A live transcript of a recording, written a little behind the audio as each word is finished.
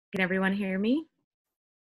Can everyone hear me?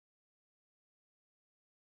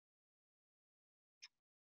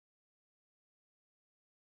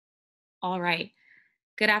 All right.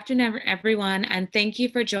 Good afternoon, everyone, and thank you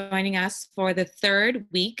for joining us for the third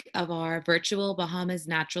week of our virtual Bahamas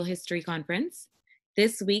Natural History Conference.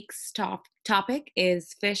 This week's topic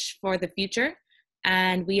is Fish for the Future,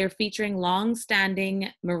 and we are featuring long-standing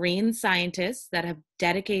marine scientists that have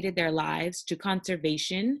dedicated their lives to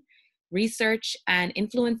conservation, research, and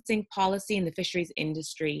influencing policy in the fisheries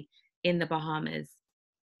industry in the Bahamas.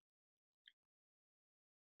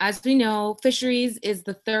 As we know, fisheries is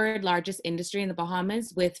the third largest industry in the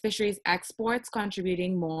Bahamas, with fisheries exports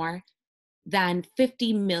contributing more than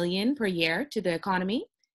 50 million per year to the economy.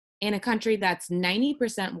 In a country that's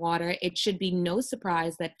 90% water, it should be no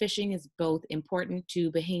surprise that fishing is both important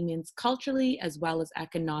to Bahamians culturally as well as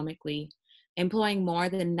economically, employing more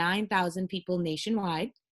than 9,000 people nationwide.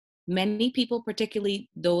 Many people, particularly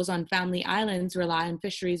those on family islands, rely on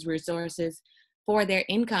fisheries resources for their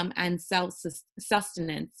income and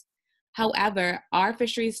self-sustenance. However, our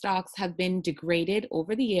fisheries stocks have been degraded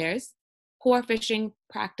over the years. Poor fishing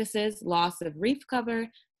practices, loss of reef cover,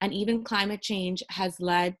 and even climate change has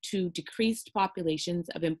led to decreased populations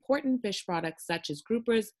of important fish products such as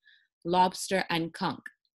groupers, lobster, and conch.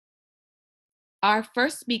 Our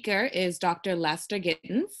first speaker is Dr. Lester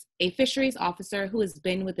Gittens, a fisheries officer who has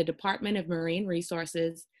been with the Department of Marine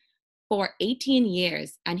Resources for 18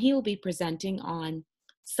 years, and he will be presenting on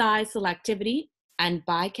size selectivity and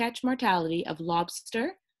bycatch mortality of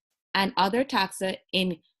lobster and other taxa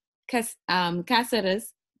in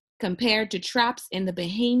caceres compared to traps in the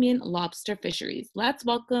Bahamian lobster fisheries. Let's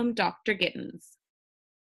welcome Dr. Gittens.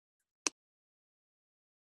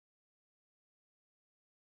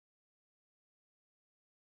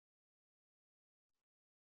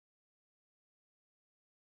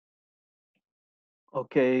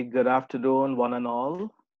 Okay, good afternoon, one and all.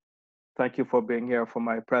 Thank you for being here for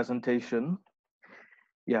my presentation.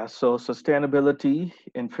 Yeah, so sustainability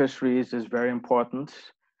in fisheries is very important.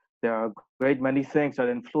 There are a great many things that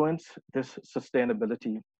influence this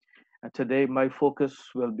sustainability. And today, my focus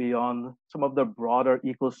will be on some of the broader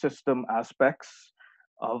ecosystem aspects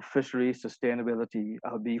of fishery sustainability.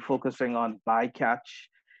 I'll be focusing on bycatch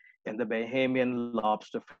in the Bahamian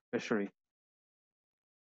lobster fishery.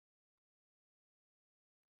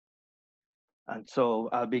 And so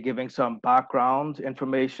I'll be giving some background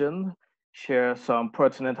information, share some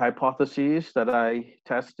pertinent hypotheses that I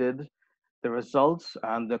tested, the results,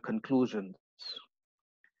 and the conclusions.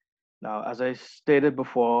 Now, as I stated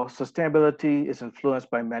before, sustainability is influenced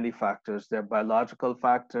by many factors. There are biological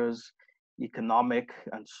factors, economic,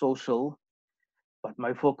 and social, but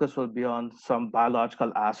my focus will be on some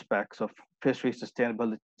biological aspects of fishery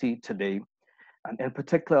sustainability today. And in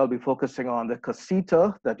particular, I'll be focusing on the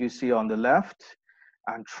casita that you see on the left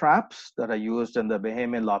and traps that are used in the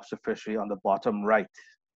Bahamian lobster fishery on the bottom right.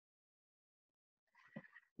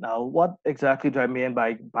 Now, what exactly do I mean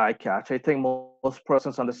by bycatch? I think most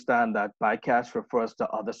persons understand that bycatch refers to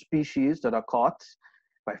other species that are caught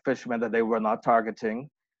by fishermen that they were not targeting.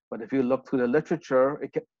 But if you look through the literature,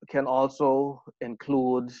 it can also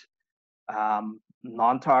include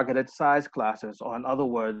non-targeted size classes, or in other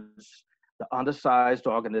words, the undersized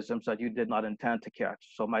organisms that you did not intend to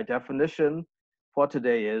catch. So my definition for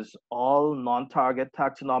today is all non-target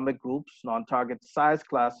taxonomic groups, non-target size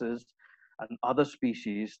classes, and other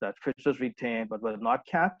species that fishers retain but will not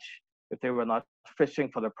catch if they were not fishing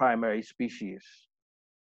for the primary species.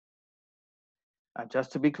 And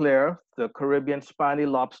just to be clear, the Caribbean spiny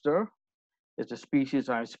lobster is the species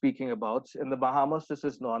I'm speaking about. In the Bahamas, this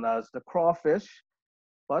is known as the crawfish,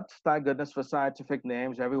 but thank goodness for scientific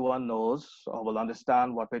names, everyone knows or will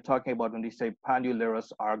understand what we're talking about when we say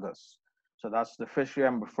Panulirus argus. So that's the fishery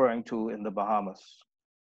I'm referring to in the Bahamas.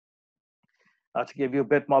 To give you a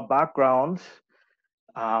bit more background,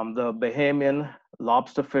 the Bahamian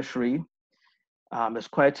lobster fishery is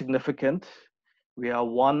quite significant. We are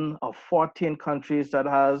one of 14 countries that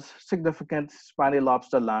has significant spiny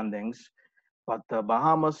lobster landings, but the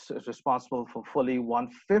Bahamas is responsible for fully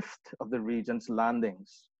 1/5 of the region's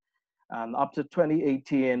landings. And up to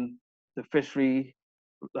 2018, the fishery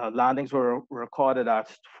landings were recorded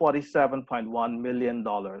at $47.1 million.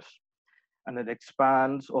 And it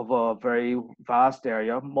expands over a very vast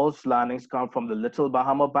area. Most landings come from the Little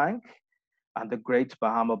Bahama Bank and the Great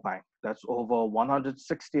Bahama Bank. That's over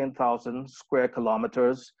 116,000 square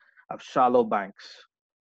kilometers of shallow banks.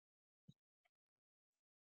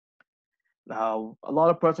 Now, a lot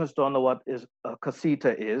of persons don't know what a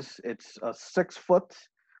casita is. It's a 6-foot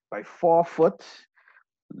by 4-foot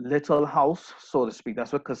little house, so to speak.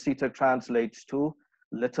 That's what casita translates to,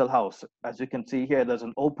 little house. As you can see here, there's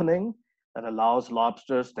an opening that allows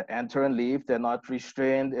lobsters to enter and leave. They're not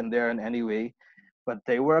restrained in there in any way, but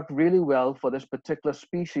they work really well for this particular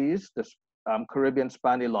species, this Caribbean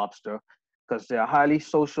spiny lobster, because they're highly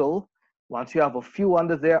social. Once you have a few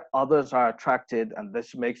under there, others are attracted, and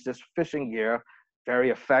this makes this fishing gear very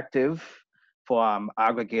effective for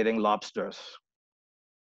aggregating lobsters.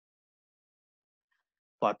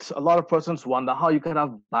 But a lot of persons wonder how you can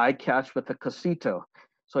have bycatch with a casita.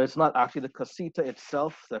 So it's not actually the casita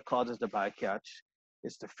itself that causes the bycatch.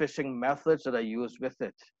 It's the fishing methods that are used with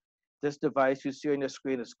it. This device you see on your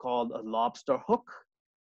screen is called a lobster hook.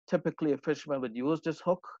 Typically, a fisherman would use this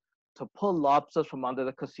hook to pull lobsters from under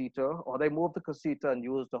the casita, or they move the casita and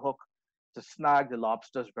use the hook to snag the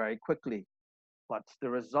lobsters very quickly. But the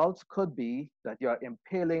results could be that you're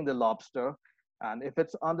impaling the lobster, and if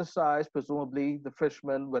it's undersized, presumably the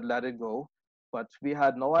fisherman would let it go. But we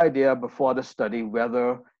had no idea before the study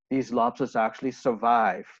whether these lobsters actually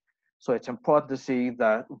survive. So it's important to see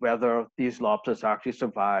that whether these lobsters actually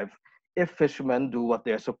survive if fishermen do what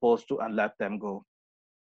they're supposed to and let them go.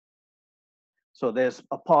 So there's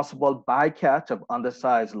a possible bycatch of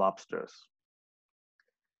undersized lobsters.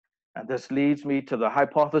 And this leads me to the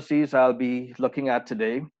hypotheses I'll be looking at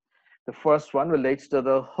today. The first one relates to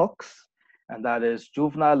the hooks, and that is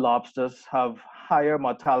juvenile lobsters have higher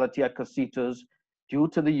mortality at casitas due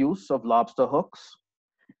to the use of lobster hooks.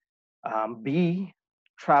 B,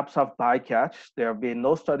 traps have bycatch. There have been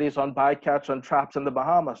no studies on bycatch on traps in the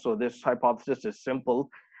Bahamas, so this hypothesis is simple.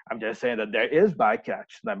 I'm just saying that there is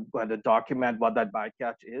bycatch, and I'm going to document what that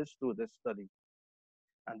bycatch is through this study.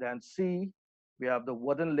 And then C, we have the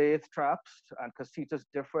wooden lathe traps, and casitas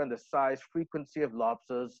differ in the size frequency of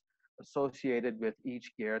lobsters associated with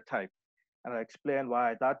each gear type. And I'll explain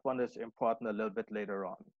why that one is important a little bit later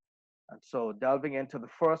on. And so delving into the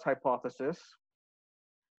first hypothesis,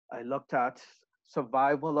 I looked at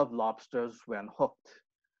survival of lobsters when hooked.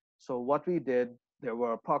 So what we did, there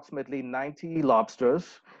were approximately 90 lobsters.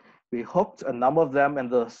 We hooked a number of them in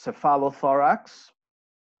the cephalothorax,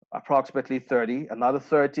 approximately 30, another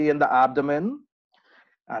 30 in the abdomen,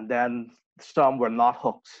 and then some were not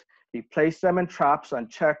hooked. We placed them in traps and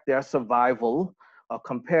checked their survival, or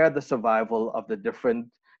compared the survival of the different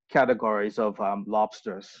categories of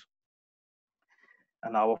lobsters.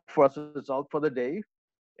 And our first result for the day,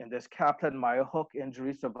 in this Kaplan-Meier hook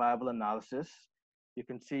injury survival analysis, you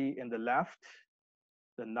can see in the left,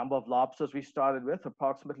 the number of lobsters we started with,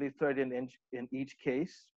 approximately 30 in each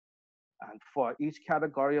case. And for each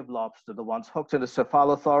category of lobster, the ones hooked in the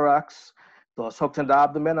cephalothorax, those hooked in the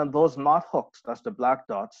abdomen, and those not hooked, that's the black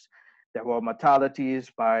dots, there were mortalities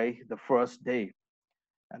by the first day.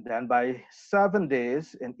 And then by 7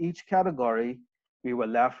 days in each category, we were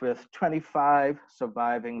left with 25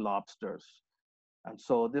 surviving lobsters. And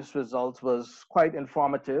so this result was quite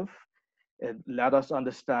informative. It let us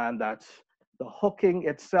understand that the hooking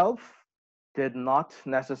itself did not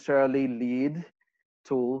necessarily lead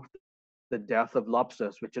to the death of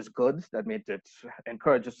lobsters, which is good. That means it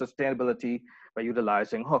encourages sustainability by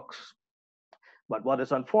utilizing hooks. But what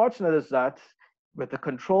is unfortunate is that with the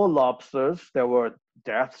control lobsters, there were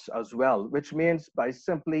deaths as well, which means by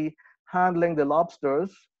simply handling the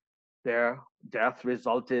lobsters, their death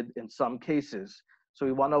resulted in some cases. So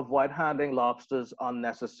we want to avoid handling lobsters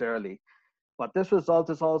unnecessarily. But this result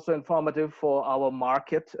is also informative for our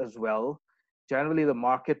market as well. Generally, the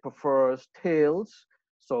market prefers tails.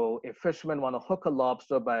 So if fishermen want to hook a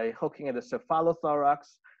lobster by hooking in the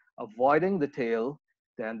cephalothorax, avoiding the tail,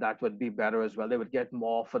 then that would be better as well. They would get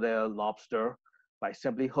more for their lobster by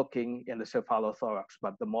simply hooking in the cephalothorax.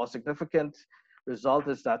 But the more significant result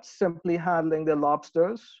is that simply handling the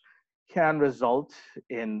lobsters can result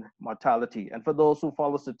in mortality. And for those who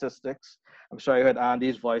follow statistics, I'm sure you heard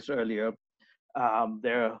Andy's voice earlier,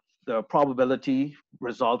 the probability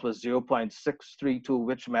result was 0.632,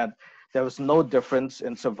 which meant there was no difference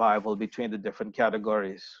in survival between the different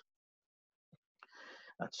categories.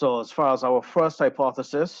 And so as far as our first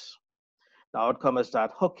hypothesis, the outcome is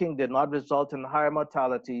that hooking did not result in higher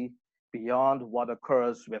mortality beyond what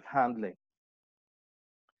occurs with handling.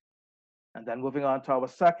 And then moving on to our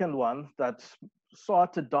second one that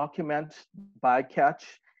sought to document bycatch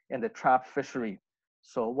in the trap fishery.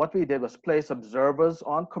 So what we did was place observers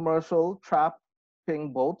on commercial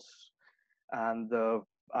trapping boats, and the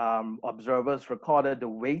observers recorded the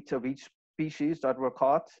weight of each species that were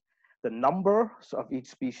caught, the number of each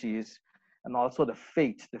species, and also the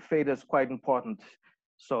fate. The fate is quite important.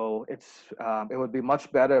 So it would be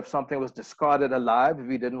much better if something was discarded alive if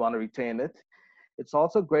we didn't want to retain it. It's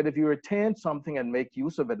also great if you retain something and make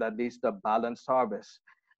use of it, at least a balanced harvest.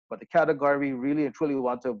 But the category we really and truly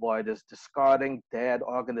want to avoid is discarding dead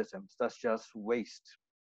organisms. That's just waste.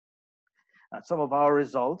 And some of our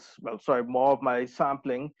results, well, sorry, more of my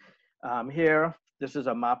sampling here. This is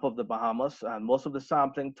a map of the Bahamas, and most of the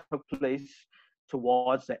sampling took place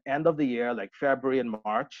towards the end of the year, like February and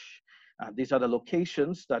March. And these are the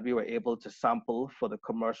locations that we were able to sample for the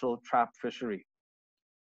commercial trap fishery.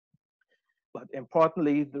 But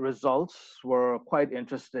importantly, the results were quite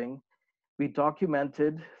interesting. We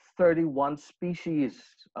documented 31 species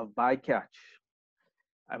of bycatch.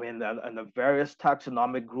 I mean, and the various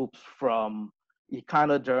taxonomic groups from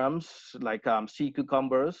echinoderms like sea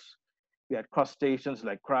cucumbers, we had crustaceans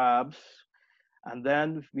like crabs, and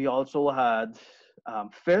then we also had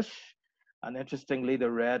fish, and interestingly, the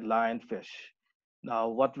red lionfish. Now,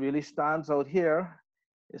 what really stands out here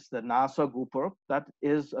is the Nassau grouper. That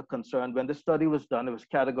is a concern. When the study was done, it was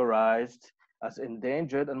categorized as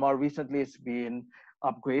endangered, and more recently, it's been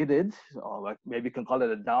upgraded, or like maybe you can call it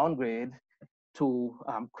a downgrade, to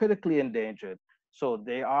critically endangered. So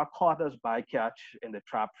they are caught as bycatch in the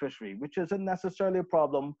trap fishery, which isn't necessarily a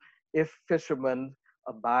problem if fishermen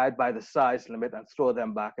abide by the size limit and throw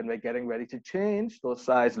them back. And we're getting ready to change those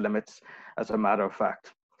size limits, as a matter of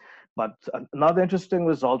fact. But another interesting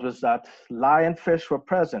result was that lionfish were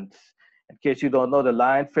present. In case you don't know, the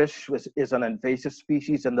lionfish is an invasive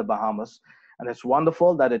species in the Bahamas. And it's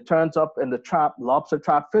wonderful that it turns up in the lobster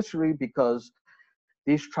trap fishery, because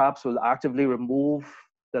these traps will actively remove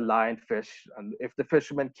the lionfish. And if the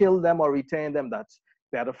fishermen kill them or retain them, that's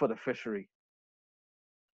better for the fishery.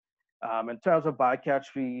 In terms of bycatch,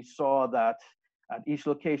 we saw that at each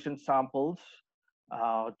location sampled,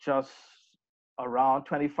 just around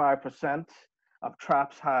 25% of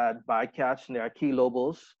traps had bycatch near key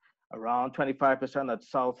lobos, around 25% at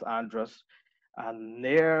South Andros, and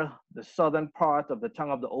near the southern part of the tongue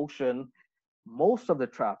of the ocean, most of the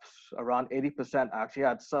traps, around 80%, actually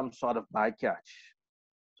had some sort of bycatch.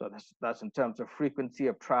 So that's in terms of frequency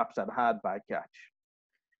of traps that had bycatch.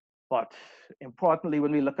 But importantly,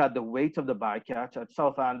 when we look at the weight of the bycatch at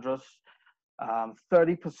South Andros,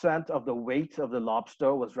 30% of the weight of the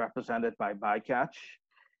lobster was represented by bycatch.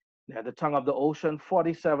 At the tongue of the ocean,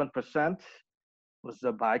 47% was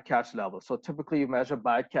the bycatch level. So typically you measure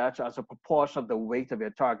bycatch as a proportion of the weight of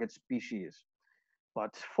your target species.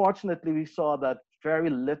 But fortunately, we saw that very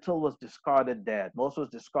little was discarded dead. Most was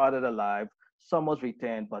discarded alive, some was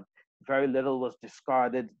retained, but very little was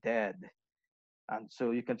discarded dead. And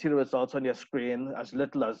so you can see the results on your screen, as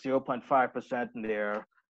little as 0.5% near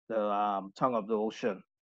the tongue of the ocean.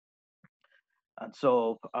 And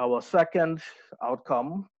so our second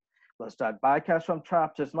outcome was that bycatch from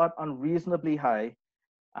traps is not unreasonably high,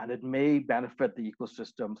 and it may benefit the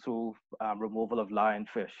ecosystem through removal of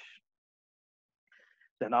lionfish.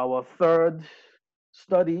 Then our third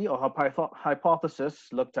study, or hypothesis,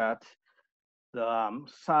 looked at the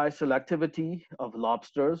size selectivity of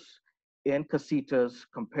lobsters in casitas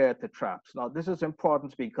compared to traps. Now, this is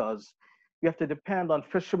important because you have to depend on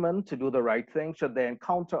fishermen to do the right thing should they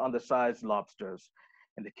encounter undersized lobsters.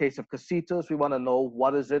 In the case of casitas, we want to know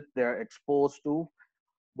what is it they're exposed to,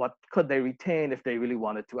 what could they retain if they really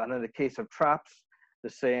wanted to. And in the case of traps, the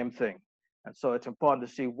same thing. And so it's important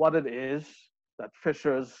to see what it is that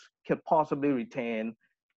fishers could possibly retain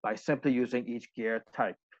by simply using each gear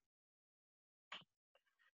type.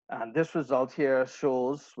 And this result here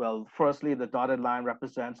shows, well, firstly, the dotted line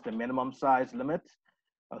represents the minimum size limit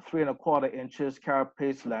of 3¼ inches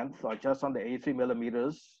carapace length, or just under 83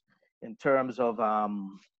 millimeters in terms of,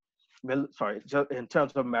 in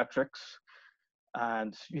terms of metrics.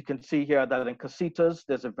 And you can see here that in casitas,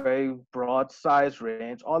 there's a very broad size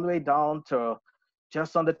range, all the way down to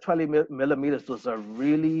just under 20 millimeters. Those are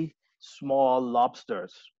really small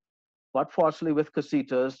lobsters. But fortunately, with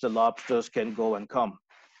casitas, the lobsters can go and come.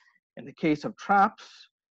 In the case of traps,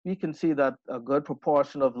 we can see that a good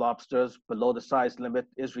proportion of lobsters below the size limit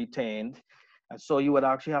is retained. And so you would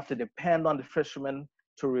actually have to depend on the fishermen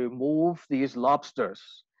to remove these lobsters.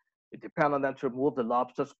 It depends on them to remove the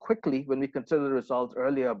lobsters quickly. When we considered the results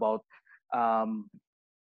earlier about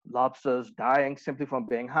lobsters dying simply from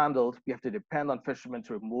being handled, we have to depend on fishermen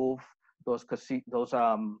to remove those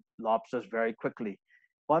lobsters very quickly.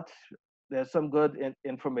 But there's some good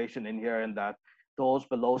information in here in that those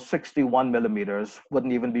below 61 millimeters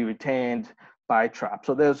wouldn't even be retained by traps.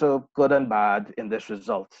 So there's a good and bad in this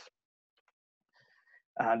result.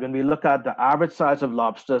 And when we look at the average size of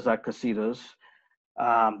lobsters at casitas,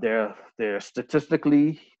 there's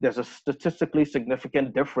a statistically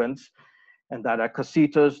significant difference in that at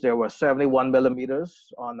casitas, there were 71 millimeters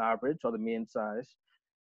on average, or the mean size.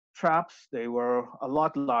 Traps, they were a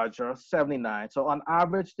lot larger, 79. So on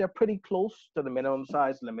average, they're pretty close to the minimum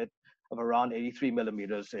size limit of around 83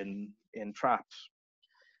 millimeters in traps.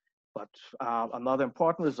 But another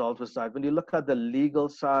important result was that when you look at the legal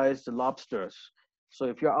sized lobsters, so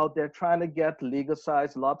if you're out there trying to get legal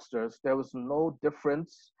sized lobsters, there was no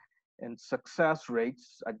difference in success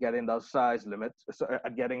rates at getting those size limits,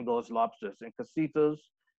 at getting those lobsters. In casitas,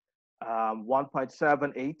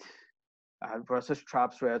 1.78 versus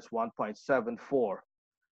traps where it's 1.74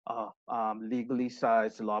 legally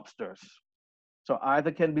sized lobsters. So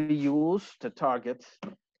either can be used to target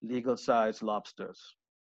legal sized lobsters.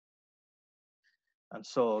 And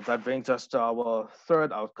so that brings us to our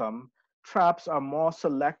third outcome. Traps are more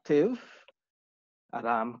selective at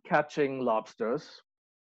catching lobsters.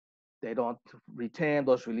 They don't retain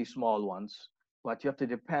those really small ones, but you have to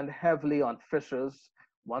depend heavily on fishers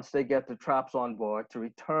once they get the traps on board to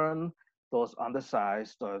return those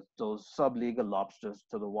undersized or those sublegal lobsters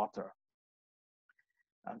to the water.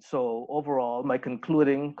 And so overall, my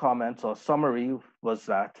concluding comments or summary was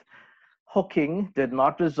that hooking did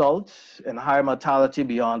not result in higher mortality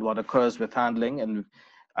beyond what occurs with handling. And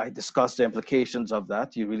I discussed the implications of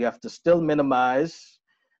that. You really have to still minimize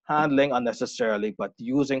handling unnecessarily, but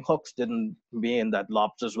using hooks didn't mean that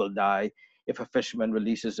lobsters will die if a fisherman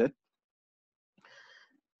releases it.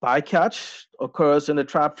 Bycatch occurs in the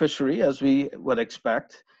trap fishery as we would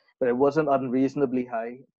expect, but it wasn't unreasonably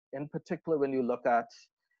high. In particular, when you look at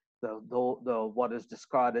the what is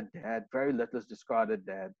discarded dead, very little is discarded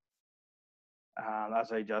dead.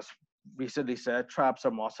 As I just recently said, traps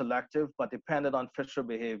are more selective, but dependent on fisher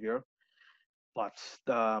behavior. But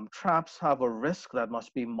the traps have a risk that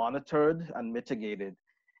must be monitored and mitigated,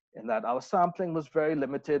 in that our sampling was very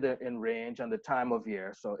limited in range and the time of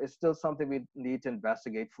year. So it's still something we need to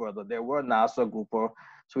investigate further. There were NASA grouper,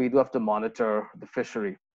 so we do have to monitor the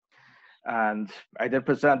fishery. And I did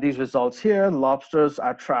present these results here. Lobsters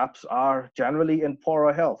at traps are generally in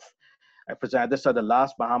poorer health. I presented this at the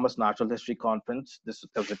last Bahamas Natural History Conference. There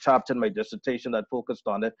was a chapter in my dissertation that focused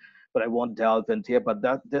on it, but I won't delve into it. But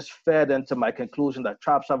this fed into my conclusion that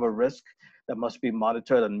traps have a risk that must be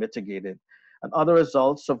monitored and mitigated. And other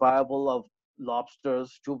results, survival of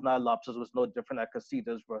lobsters, juvenile lobsters was no different at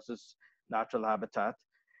casitas versus natural habitat.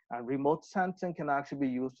 And remote sensing can actually be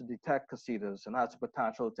used to detect casitas and has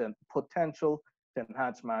potential to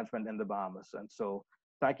enhance management in the Bahamas. And so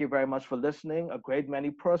thank you very much for listening. A great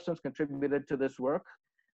many persons contributed to this work.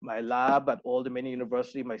 My lab at Old Dominion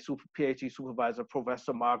University, my PhD supervisor,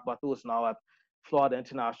 Professor Mark Batu, is now at Florida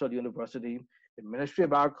International University. The Ministry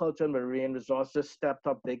of Agriculture and Marine Resources stepped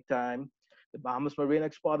up big time. The Bahamas Marine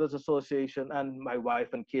Exporters Association and my wife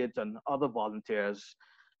and kids and other volunteers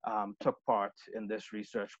took part in this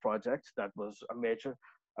research project. That was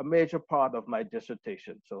a major part of my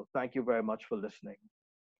dissertation. So thank you very much for listening.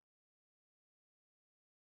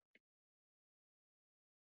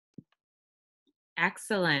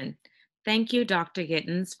 Excellent. Thank you, Dr.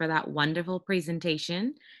 Gittens, for that wonderful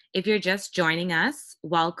presentation. If you're just joining us,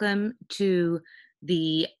 welcome to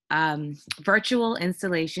the virtual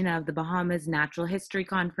installation of the Bahamas Natural History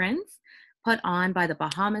Conference put on by the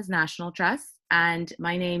Bahamas National Trust. And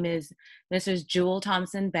my name is Mrs. Jewel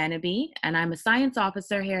Thompson Benaby, and I'm a science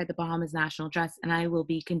officer here at the Bahamas National Trust, and I will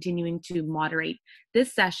be continuing to moderate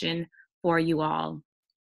this session for you all.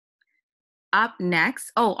 Up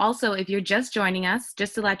next, also, if you're just joining us,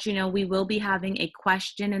 just to let you know, we will be having a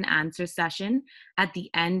question and answer session at the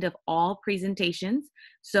end of all presentations.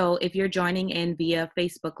 So if you're joining in via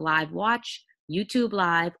Facebook Live Watch, YouTube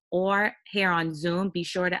Live, or here on Zoom, be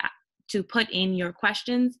sure to put in your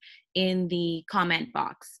questions in the comment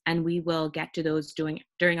box, and we will get to those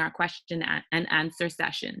during our question and answer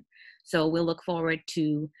session. So we'll look forward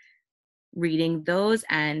to reading those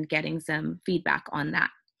and getting some feedback on that.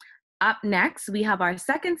 Up next, we have our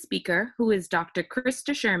second speaker, who is Dr.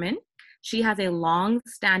 Krista Sherman. She has a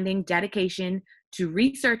long-standing dedication to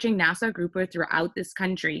researching NASA grouper throughout this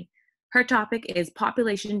country. Her topic is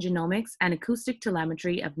Population Genomics and Acoustic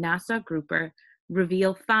Telemetry of NASA grouper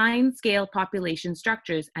reveal fine-scale population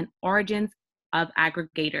structures and origins of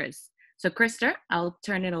aggregators. So Krista, I'll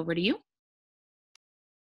turn it over to you.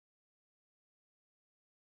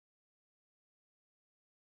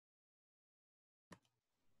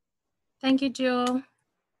 Thank you, Jewel.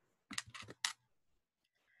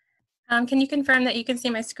 Can you confirm that you can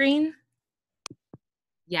see my screen?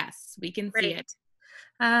 Yes, we can Great. see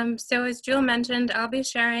it. So as Jewel mentioned, I'll be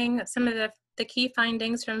sharing some of the key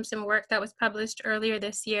findings from some work that was published earlier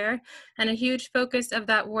this year. And a huge focus of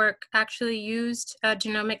that work actually used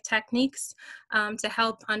genomic techniques to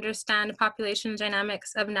help understand population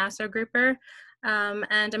dynamics of NASA grouper.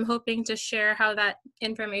 And I'm hoping to share how that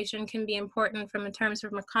information can be important in terms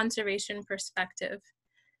from a conservation perspective.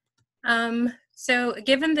 So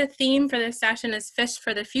given the theme for this session is Fish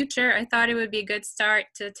for the Future, I thought it would be a good start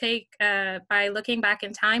to take by looking back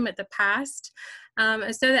in time at the past. So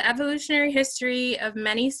the evolutionary history of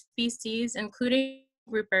many species, including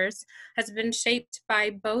groupers, has been shaped by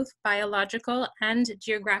both biological and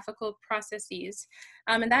geographical processes.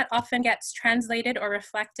 And that often gets translated or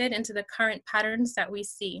reflected into the current patterns that we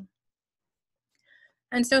see.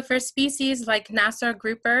 And so for species like Nassau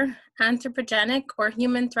grouper, anthropogenic or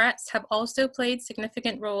human threats have also played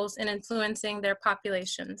significant roles in influencing their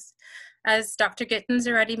populations. As Dr. Gittins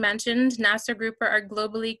already mentioned, Nassau grouper are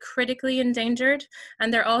globally critically endangered,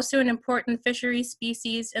 and they're also an important fishery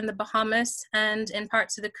species in the Bahamas and in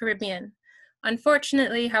parts of the Caribbean.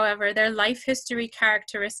 Unfortunately, however, their life history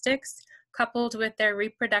characteristics, coupled with their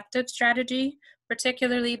reproductive strategy,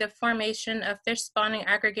 particularly the formation of fish spawning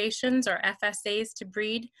aggregations or FSAs to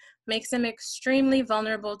breed, makes them extremely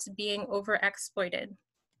vulnerable to being overexploited.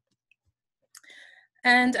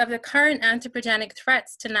 And of the current anthropogenic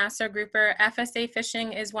threats to Nassau grouper, FSA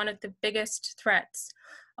fishing is one of the biggest threats.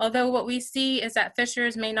 Although what we see is that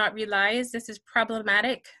fishers may not realize this is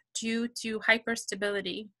problematic due to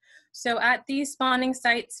hyperstability. So at these spawning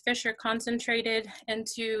sites, fish are concentrated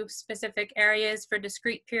into specific areas for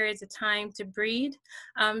discrete periods of time to breed.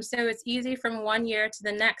 So it's easy from one year to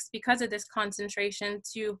the next because of this concentration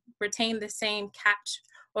to retain the same catch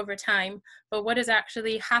over time. But what is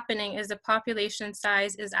actually happening is the population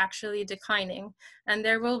size is actually declining, and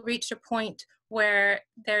there will reach a point where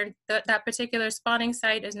that particular spawning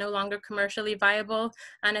site is no longer commercially viable,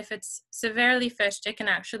 and if it's severely fished, it can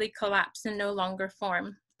actually collapse and no longer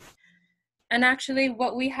form. And actually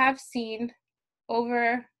what we have seen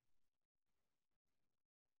over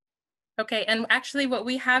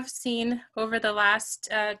the last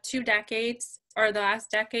 2 decades, or the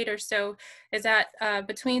last decade or so, is that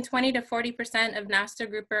between 20 to 40% of Nassau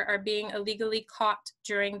grouper are being illegally caught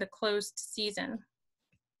during the closed season.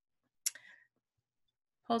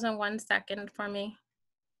 Hold on one second for me.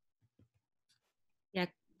 Yeah,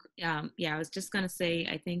 I was just gonna say,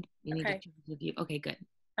 I think you need to choose with you. Okay, good.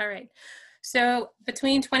 All right. So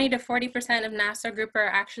between 20 to 40% of Nassau grouper are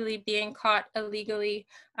actually being caught illegally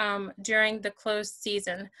during the closed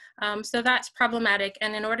season. So that's problematic.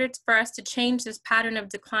 And in order for us to change this pattern of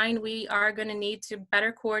decline, we are going to need to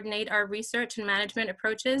better coordinate our research and management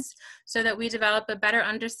approaches so that we develop a better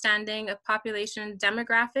understanding of population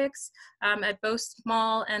demographics at both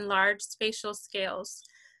small and large spatial scales.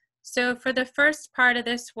 So for the first part of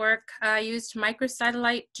this work, I used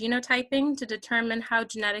microsatellite genotyping to determine how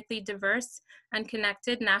genetically diverse and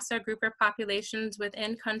connected Nassau grouper populations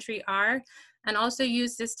within country are, and also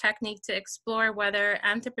used this technique to explore whether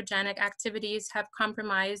anthropogenic activities have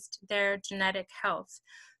compromised their genetic health.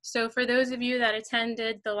 So for those of you that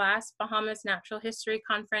attended the last Bahamas Natural History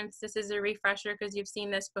Conference, this is a refresher because you've seen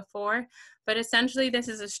this before, but essentially this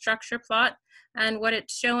is a structure plot, and what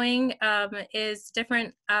it's showing is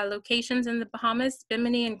different locations in the Bahamas.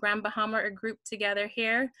 Bimini and Grand Bahama are grouped together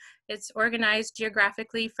here. It's organized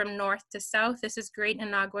geographically from north to south. This is Great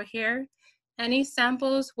Inagua here. Any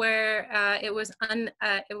samples where we're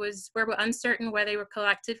uncertain where they were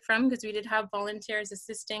collected from, because we did have volunteers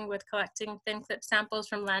assisting with collecting thin clip samples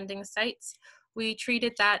from landing sites, we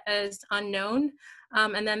treated that as unknown.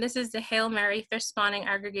 And then this is the Hail Mary fish spawning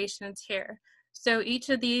aggregations here. So each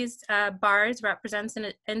of these bars represents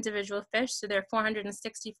an individual fish. So there are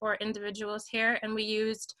 464 individuals here, and we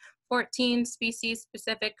used 14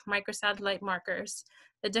 species-specific microsatellite markers.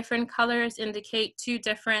 The different colors indicate 2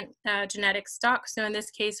 different genetic stocks. So in this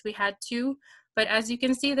case, we had 2, but as you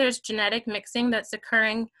can see, there's genetic mixing that's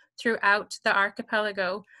occurring throughout the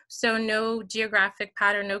archipelago. So no geographic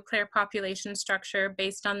pattern, no clear population structure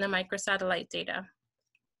based on the microsatellite data.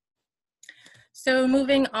 So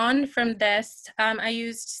moving on from this, I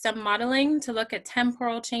used some modeling to look at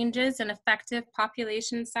temporal changes in effective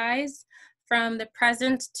population size from the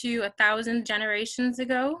present to 1,000 generations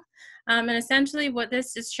ago. And essentially what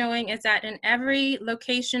this is showing is that in every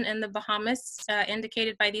location in the Bahamas,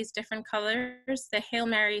 indicated by these different colors, the Hail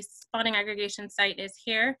Mary spawning aggregation site is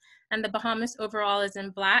here, and the Bahamas overall is in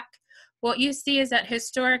black. What you see is that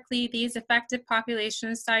historically, these effective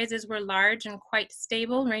population sizes were large and quite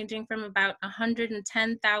stable, ranging from about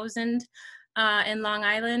 110,000 in Long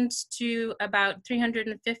Island to about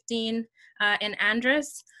 315 in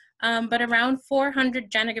Andros. But around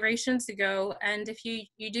 400 generations ago, and if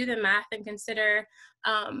you do the math and consider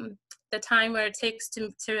the time where it takes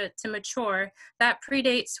to mature, that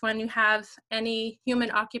predates when you have any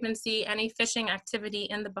human occupancy, any fishing activity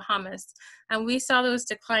in the Bahamas. And we saw those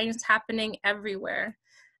declines happening everywhere.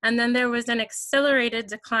 And then there was an accelerated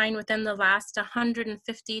decline within the last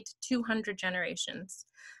 150 to 200 generations.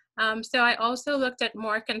 So I also looked at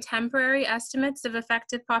more contemporary estimates of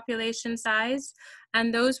effective population size,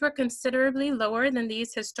 and those were considerably lower than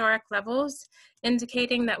these historic levels,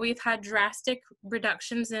 indicating that we've had drastic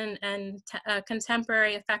reductions in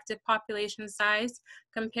contemporary effective population size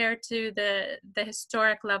compared to the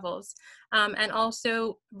historic levels, and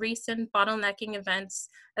also recent bottlenecking events,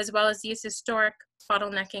 as well as these historic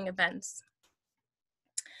bottlenecking events.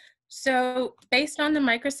 So based on the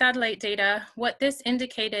microsatellite data, what this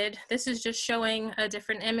indicated, this is just showing a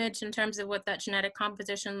different image in terms of what that genetic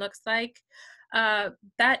composition looks like.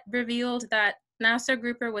 That revealed that Nassau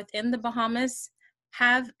grouper within the Bahamas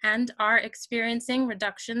have and are experiencing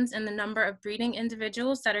reductions in the number of breeding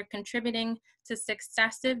individuals that are contributing to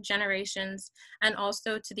successive generations and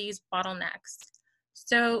also to these bottlenecks.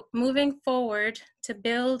 So moving forward to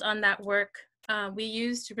build on that work, we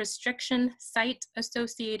used restriction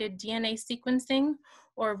site-associated DNA sequencing,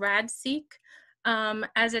 or RAD-seq,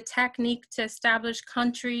 as a technique to establish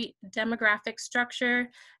country demographic structure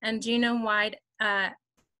and genome-wide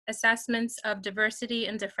assessments of diversity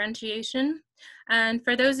and differentiation. And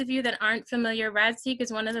for those of you that aren't familiar, RAD-seq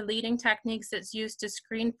is one of the leading techniques that's used to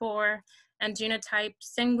screen for and genotype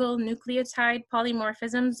single nucleotide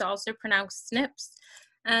polymorphisms, also pronounced SNPs.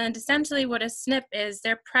 And essentially what a SNP is,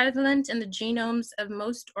 they're prevalent in the genomes of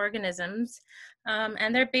most organisms,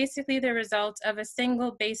 and they're basically the result of a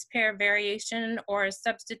single base pair variation or a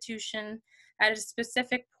substitution at a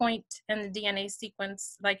specific point in the DNA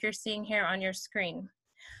sequence, like you're seeing here on your screen.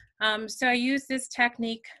 So I use this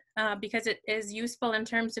technique because it is useful in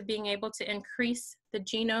terms of being able to increase the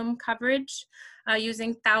genome coverage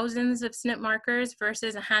using thousands of SNP markers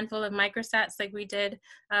versus a handful of microsats like we did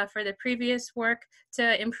for the previous work,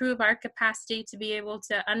 to improve our capacity to be able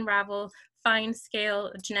to unravel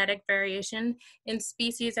fine-scale genetic variation in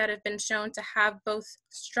species that have been shown to have both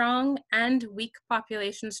strong and weak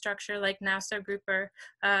population structure, like Nassau grouper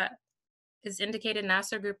is indicated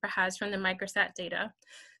Nassau grouper has from the microsat data.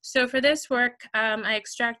 So for this work, I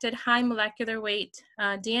extracted high molecular weight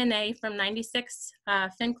DNA from 96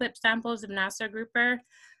 fin clip samples of Nassau grouper.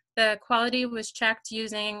 The quality was checked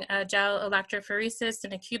using gel electrophoresis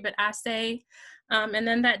and a qubit assay. And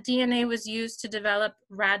then that DNA was used to develop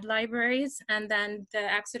RAD libraries, and then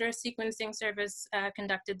the Exeter Sequencing Service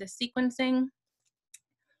conducted the sequencing.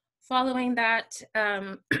 Following that,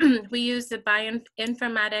 we used the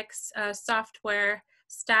bioinformatics software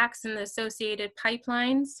stacks and the associated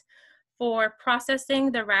pipelines for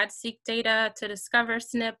processing the RAD-seq data to discover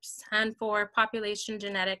SNPs and for population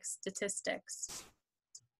genetic statistics.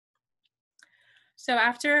 So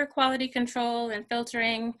after quality control and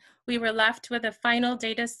filtering, we were left with a final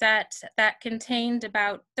data set that contained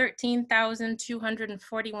about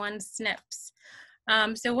 13,241 SNPs.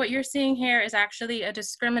 So what you're seeing here is actually a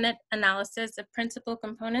discriminant analysis of principal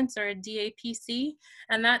components, or a DAPC,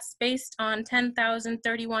 and that's based on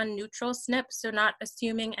 10,031 neutral SNPs, so not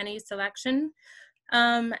assuming any selection.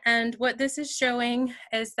 And what this is showing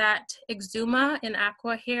is that Exuma in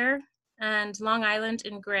aqua here and Long Island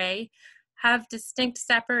in gray have distinct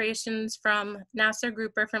separations from Nassau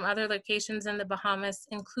grouper from other locations in the Bahamas,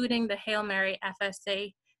 including the Hail Mary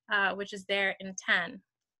FSA, which is there in tan.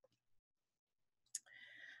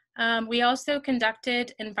 We also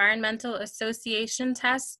conducted environmental association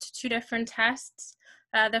tests, 2 different tests.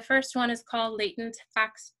 The first one is called latent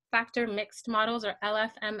factor mixed models, or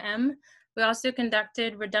LFMM. We also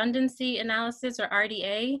conducted redundancy analysis, or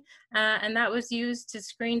RDA, and that was used to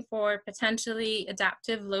screen for potentially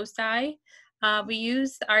adaptive loci. We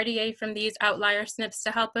used the RDA from these outlier SNPs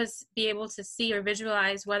to help us be able to see or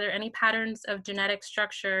visualize whether any patterns of genetic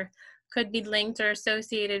structure could be linked or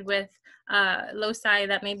associated with loci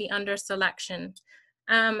that may be under selection.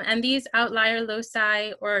 And these outlier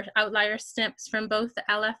loci, or outlier SNPs from both the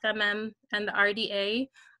LFMM and the RDA,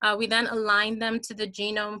 we then aligned them to the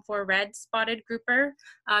genome for red spotted grouper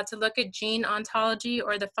to look at gene ontology,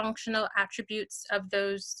 or the functional attributes of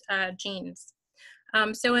those genes.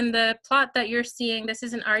 So in the plot that you're seeing, this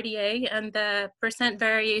is an RDA, and the percent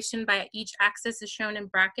variation by each axis is shown in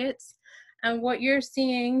brackets. And what you're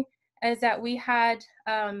seeing is that we had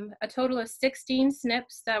a total of 16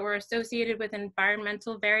 SNPs that were associated with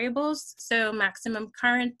environmental variables. So maximum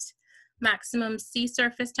current, maximum sea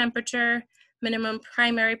surface temperature, minimum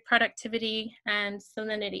primary productivity, and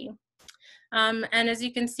salinity. And as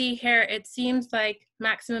you can see here, it seems like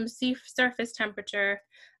maximum sea surface temperature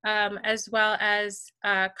as well as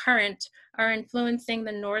current, are influencing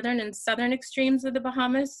the northern and southern extremes of the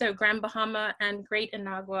Bahamas, so Grand Bahama and Great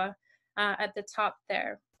Inagua at the top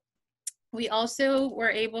there. We also were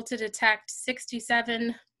able to detect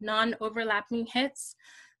 67 non-overlapping hits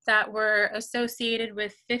that were associated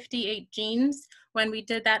with 58 genes when we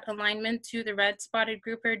did that alignment to the red-spotted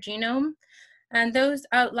grouper genome. And those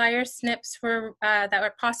outlier SNPs that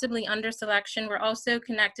were possibly under selection were also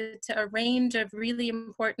connected to a range of really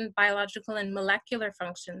important biological and molecular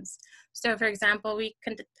functions. So for example, we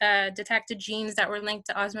detected genes that were linked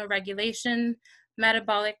to osmoregulation,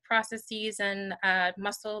 metabolic processes, and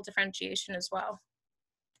muscle differentiation as well.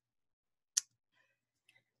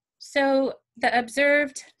 So the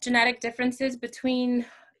observed genetic differences between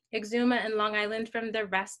Exuma and Long Island from the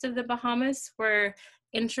rest of the Bahamas were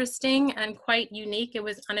interesting and quite unique. It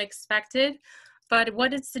was unexpected, but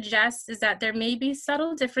what it suggests is that there may be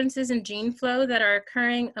subtle differences in gene flow that are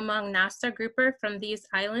occurring among Nassau grouper from these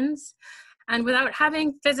islands. And without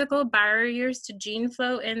having physical barriers to gene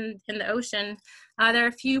flow in the ocean, there are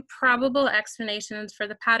a few probable explanations for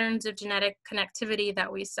the patterns of genetic connectivity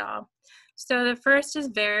that we saw. So the first is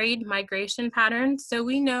varied migration patterns. So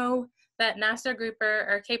we know that Nassau grouper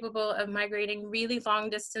are capable of migrating really long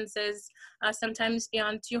distances, sometimes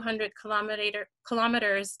beyond 200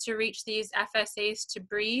 kilometers to reach these FSAs to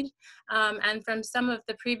breed. And from some of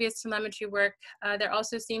the previous telemetry work, there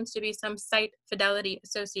also seems to be some site fidelity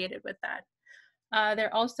associated with that. There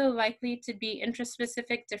are also likely to be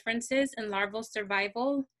intraspecific differences in larval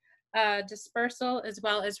survival, dispersal, as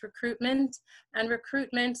well as recruitment. And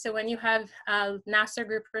recruitment, so when you have Nassau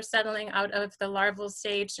grouper settling out of the larval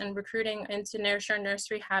stage and recruiting into nearshore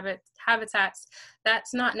nursery habitats,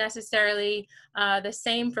 that's not necessarily the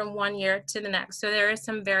same from one year to the next. So there is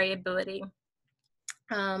some variability.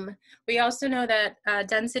 We also know that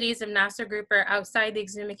densities of Nassau grouper outside the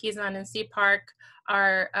Exuma Keys Land and Sea Park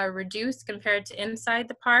are reduced compared to inside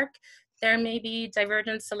the park. There may be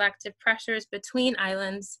divergent selective pressures between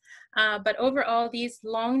islands, but overall these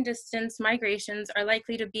long distance migrations are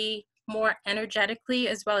likely to be more energetically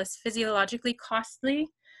as well as physiologically costly.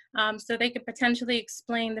 So they could potentially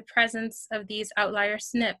explain the presence of these outlier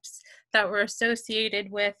SNPs that were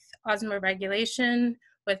associated with osmoregulation,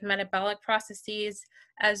 with metabolic processes,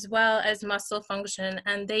 as well as muscle function,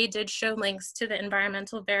 and they did show links to the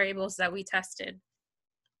environmental variables that we tested.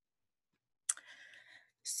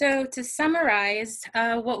 So to summarize,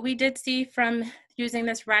 what we did see from using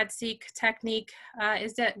this RAD-seq technique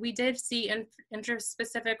is that we did see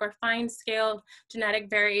interspecific or fine-scale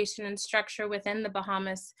genetic variation and structure within the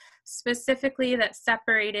Bahamas, specifically that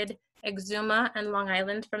separated Exuma and Long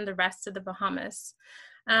Island from the rest of the Bahamas.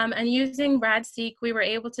 And using RAD-seq, we were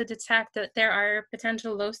able to detect that there are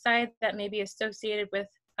potential loci that may be associated with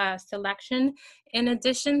selection, in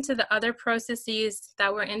addition to the other processes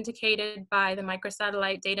that were indicated by the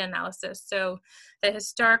microsatellite data analysis. So the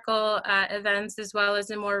historical events, as well as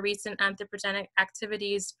the more recent anthropogenic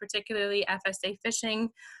activities, particularly FSA fishing,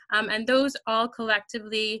 and those all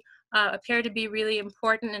collectively appear to be really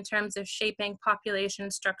important in terms of shaping population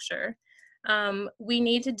structure. We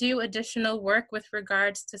need to do additional work with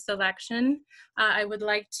regards to selection. I would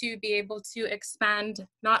like to be able to expand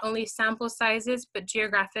not only sample sizes, but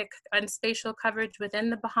geographic and spatial coverage within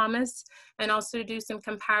the Bahamas, and also do some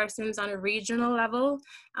comparisons on a regional level,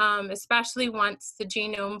 especially once the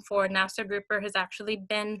genome for Nassau grouper has actually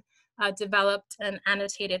been developed and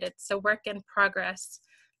annotated. It's a work in progress.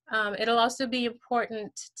 It'll also be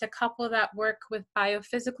important to couple that work with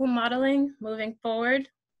biophysical modeling moving forward,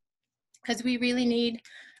 because we really need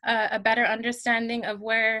a better understanding of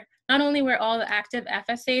where, not only where all the active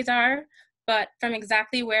FSAs are, but from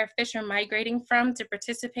exactly where fish are migrating from to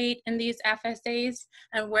participate in these FSAs,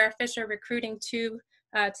 and where fish are recruiting to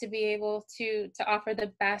be able to offer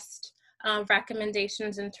the best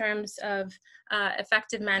recommendations in terms of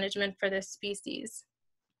effective management for this species.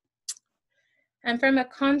 And from a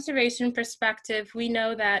conservation perspective, we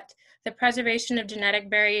know that the preservation of genetic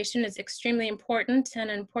variation is extremely important and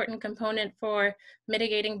an important component for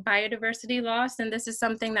mitigating biodiversity loss. And this is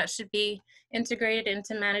something that should be integrated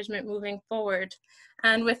into management moving forward.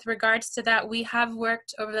 And with regards to that, we have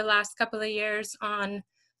worked over the last couple of years on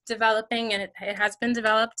developing, and it has been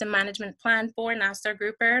developed, a management plan for Nassau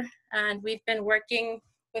grouper. And we've been working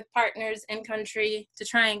with partners in country to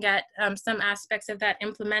try and get some aspects of that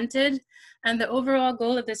implemented. And the overall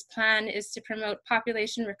goal of this plan is to promote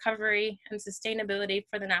population recovery and sustainability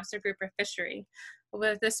for the Nassau grouper fishery,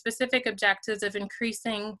 with the specific objectives of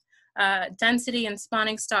increasing density and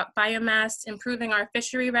spawning stock biomass, improving our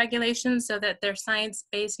fishery regulations so that they're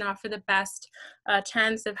science-based and offer the best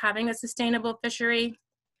chance of having a sustainable fishery,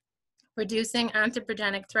 reducing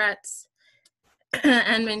anthropogenic threats,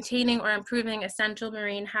 and maintaining or improving essential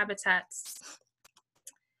marine habitats.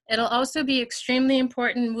 It'll also be extremely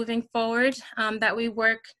important moving forward that we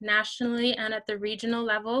work nationally and at the regional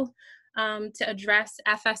level to address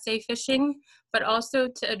FSA fishing, but also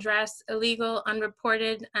to address illegal,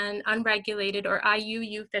 unreported, and unregulated, or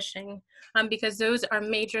IUU fishing, because those are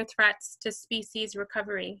major threats to species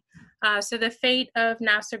recovery. So the fate of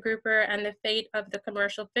Nassau grouper and the fate of the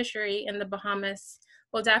commercial fishery in the Bahamas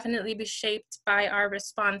will definitely be shaped by our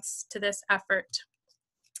response to this effort.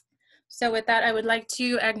 So with that, I would like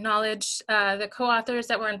to acknowledge the co-authors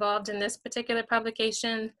that were involved in this particular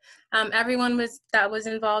publication. Everyone that was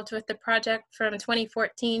involved with the project from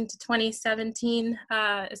 2014 to 2017,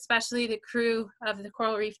 especially the crew of the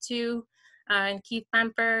Coral Reef 2 and Keith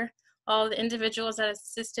Bamper, all the individuals that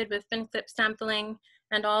assisted with fin clip sampling,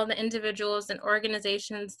 and all the individuals and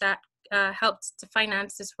organizations that helped to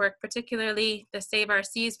finance this work, particularly the Save Our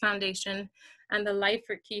Seas Foundation and the Life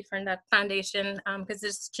for Key Foundation, because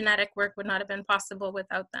this genetic work would not have been possible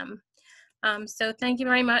without them. So thank you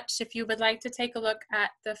very much. If you would like to take a look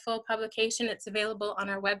at the full publication, it's available on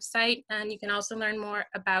our website, and you can also learn more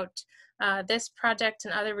about this project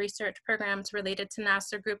and other research programs related to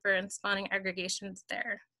Nassau grouper and spawning aggregations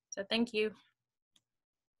there. So thank you.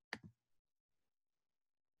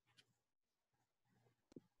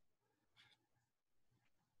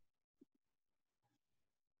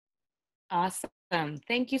 Awesome.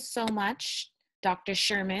 Thank you so much, Dr.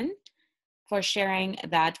 Sherman, for sharing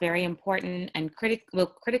that very important and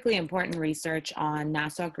critically important research on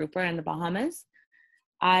Nassau grouper in the Bahamas.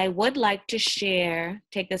 I would like to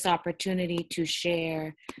take this opportunity to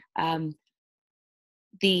share from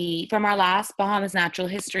our last Bahamas Natural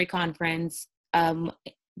History Conference,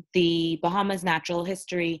 the Bahamas Natural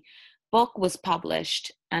History book was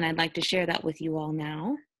published, and I'd like to share that with you all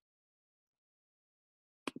now.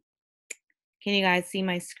 Can you guys see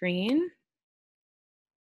my screen?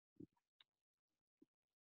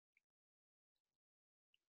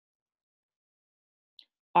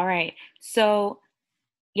 All right, so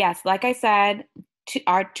yes, like I said,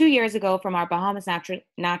 2 years ago from our Bahamas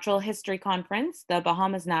Natural History Conference, the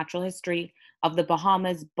Bahamas Natural History of the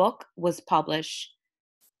Bahamas book was published.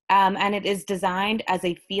 And it is designed as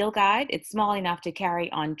a field guide. It's small enough to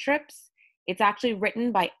carry on trips. It's actually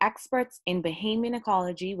written by experts in Bahamian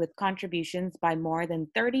ecology with contributions by more than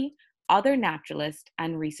 30 other naturalists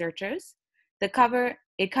and researchers. It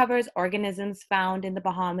covers organisms found in the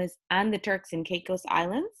Bahamas and the Turks and Caicos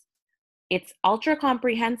Islands. It's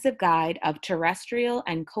ultra-comprehensive guide of terrestrial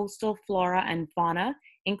and coastal flora and fauna,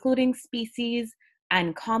 including species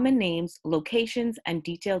and common names, locations, and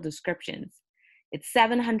detailed descriptions. It's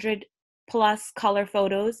 700 plus color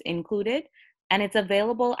photos included, and it's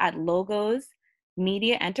available at Logos,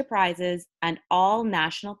 Media Enterprises, and all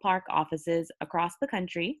national park offices across the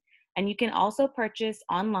country. And you can also purchase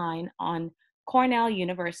online on Cornell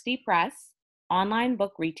University Press, online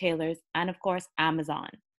book retailers, and of course, Amazon.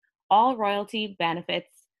 All royalty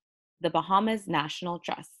benefits the Bahamas National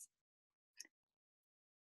Trust.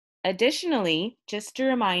 Additionally, just to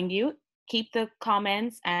remind you, keep the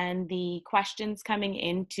comments and the questions coming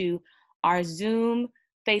into our Zoom,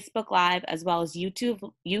 Facebook Live, as well as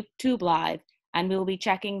YouTube Live, and we'll be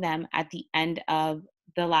checking them at the end of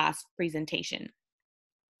the last presentation.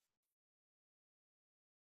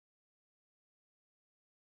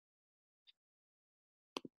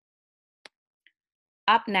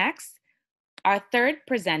 Up next, our third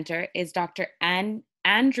presenter is Dr.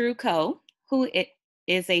 Andrew Coe, who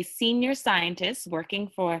is a senior scientist working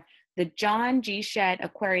for the John G. Shedd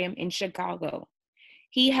Aquarium in Chicago.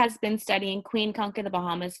 He has been studying queen conch in the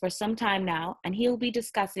Bahamas for some time now, and he will be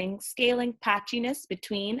discussing scaling patchiness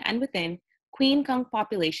between and within queen conch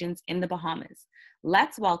populations in the Bahamas.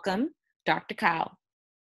 Let's welcome Dr. Coe.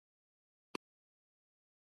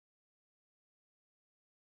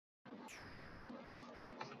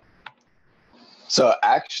 So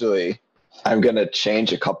actually, I'm going to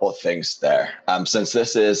change a couple of things there. Since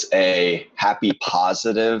this is a happy,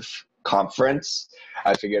 positive conference,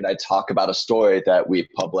 I figured I'd talk about a story that we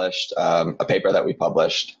published, a paper that we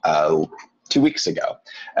published 2 weeks ago.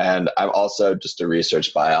 And I'm also just a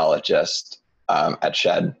research biologist at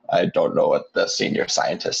Shedd. I don't know what the senior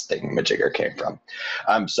scientist thingamajigger came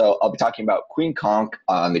from. So I'll be talking about queen conch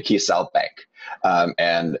on the Key South Bank.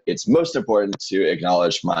 And it's most important to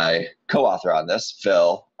acknowledge my co-author on this,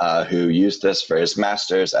 Phil, who used this for his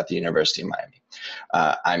master's at the University of Miami.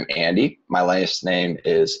 I'm Andy. My last name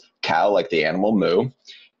is Cow, like the animal moo,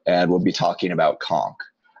 and we'll be talking about conch.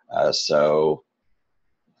 So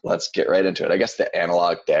let's get right into it. I guess the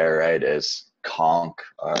analog there, right, is conch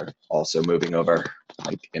are also moving over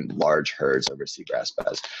like in large herds over seagrass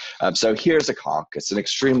beds. So here's a conch. It's an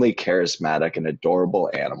extremely charismatic and adorable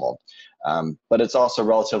animal, but it's also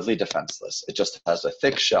relatively defenseless. It just has a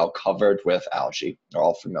thick shell covered with algae. We're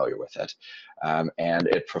all familiar with it. And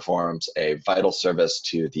it performs a vital service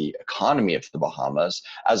to the economy of the Bahamas,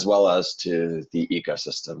 as well as to the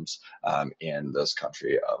ecosystems in this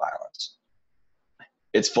country of islands.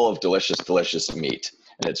 It's full of delicious, delicious meat,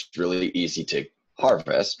 and it's really easy to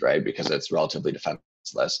harvest, right, because it's relatively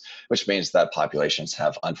defenseless, which means that populations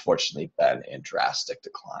have unfortunately been in drastic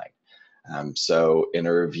decline. So in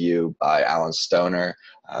a review by Alan Stoner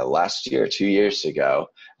last year, 2 years ago,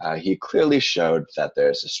 he clearly showed that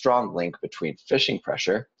there's a strong link between fishing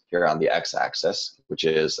pressure here on the x-axis, which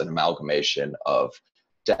is an amalgamation of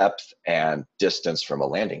depth and distance from a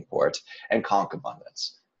landing port, and conch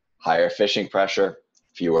abundance. Higher fishing pressure,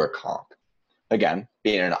 fewer conch. Again,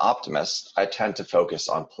 being an optimist, I tend to focus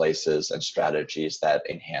on places and strategies that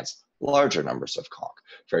enhance larger numbers of conch.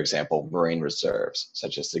 For example, marine reserves,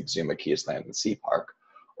 such as the Exuma Keys Land and Sea Park,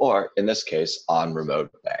 or in this case, on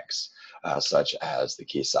remote banks, such as the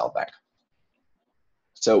Key Sal Bank.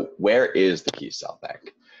 So where is the Key Sal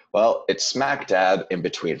Bank? Well, it's smack dab in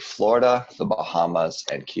between Florida, the Bahamas,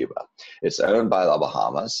 and Cuba. It's owned by the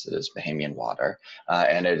Bahamas. It is Bahamian water,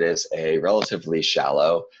 and it is a relatively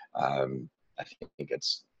shallow, I think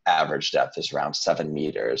its average depth is around 7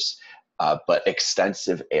 meters, but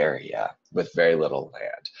extensive area with very little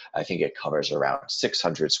land. I think it covers around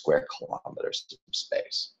 600 square kilometers of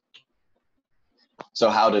space. So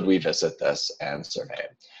how did we visit this and survey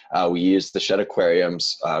it? We used the Shedd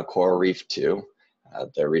Aquarium's Coral Reef 2,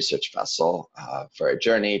 their research vessel, for a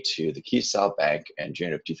journey to the Key Sal Bank in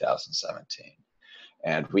June of 2017.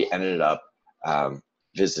 And we ended up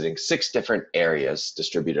visiting 6 different areas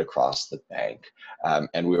distributed across the bank.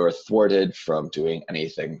 And we were thwarted from doing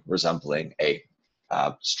anything resembling a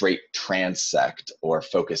straight transect or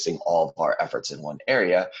focusing all of our efforts in one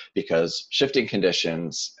area, because shifting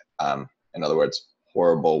conditions, in other words,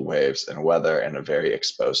 horrible waves and weather and a very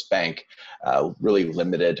exposed bank, really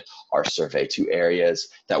limited our survey to areas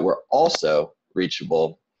that were also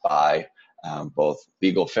reachable by both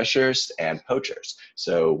legal fishers and poachers.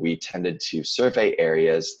 So we tended to survey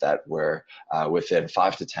areas that were within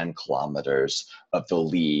 5 to 10 kilometers of the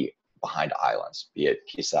lee behind islands, be it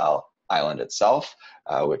Key Sal Island itself,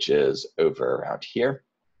 which is over around here,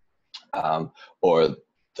 or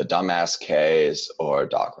the Dumbass Cays or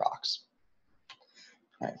Dog Rocks.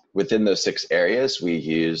 Right. Within those 6 areas, we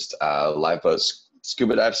used live boat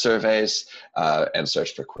scuba dive surveys and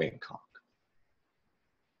searched for queen conch.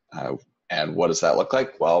 And what does that look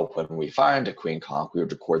like? Well, when we find a queen conch, we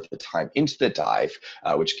would record the time into the dive,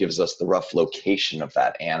 which gives us the rough location of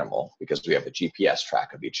that animal because we have a GPS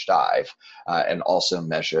track of each dive, and also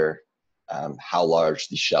measure how large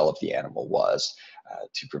the shell of the animal was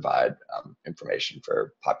to provide information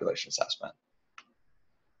for population assessment.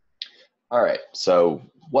 All right, so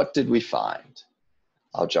what did we find?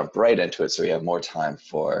 I'll jump right into it so we have more time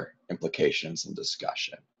for implications and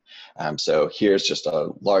discussion. So here's just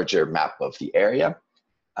a larger map of the area.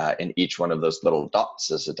 In each one of those little dots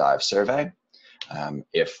is a dive survey.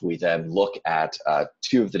 If we then look at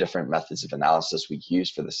 2 of the different methods of analysis we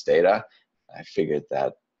use for this data, I figured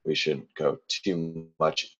that we shouldn't go too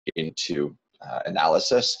much into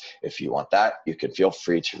analysis. If you want that, you can feel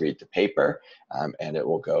free to read the paper, and it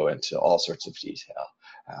will go into all sorts of detail.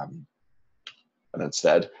 But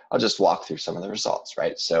instead, I'll just walk through some of the results,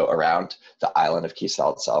 right? So around the island of Key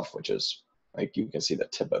Sal itself, which is, like, you can see the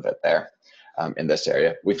tip of it there, in this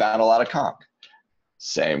area, we found a lot of conch.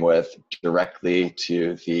 Same with directly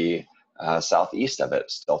to the southeast of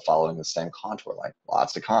it, still following the same contour line,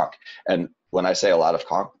 lots of conch. And when I say a lot of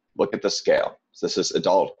conch, look at the scale. So this is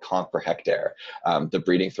adult conch per hectare. The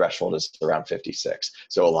breeding threshold is around 56.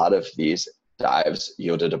 So a lot of these dives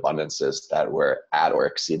yielded abundances that were at or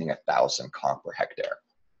exceeding 1,000 conch per hectare.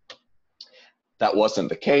 That wasn't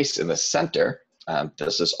the case in the center.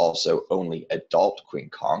 This is also only adult queen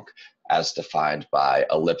conch, as defined by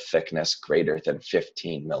a lip thickness greater than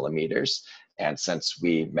 15 millimeters. And since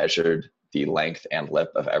we measured the length and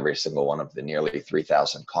lip of every single one of the nearly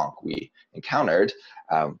 3,000 conch we encountered,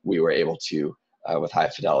 we were able to, with high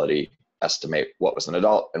fidelity, estimate what was an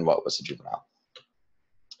adult and what was a juvenile.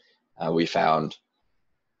 We found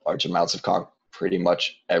large amounts of conch pretty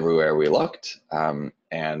much everywhere we looked,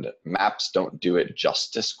 and maps don't do it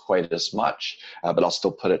justice quite as much, but I'll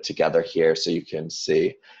still put it together here so you can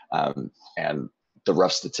see. And the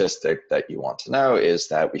rough statistic that you want to know is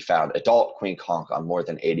that we found adult queen conch on more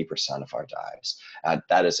than 80% of our dives.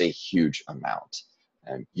 That is a huge amount.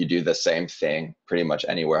 And you do the same thing pretty much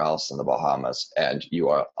anywhere else in the Bahamas, and you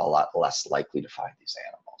are a lot less likely to find these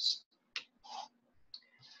animals.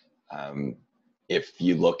 If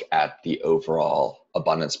you look at the overall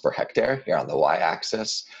abundance per hectare here on the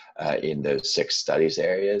y-axis in those 6 studies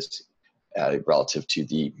areas relative to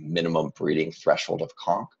the minimum breeding threshold of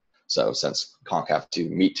conch. So since conch have to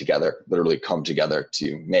meet together, literally come together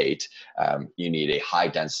to mate, you need a high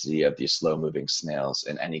density of these slow-moving snails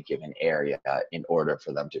in any given area in order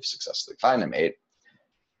for them to successfully find a mate.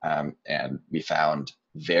 And we found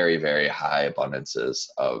very, very high abundances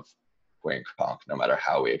of winged conch, no matter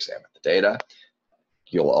how we examine the data.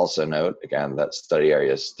 You'll also note, again, that study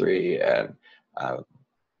areas 3 and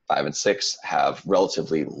 5 and 6 have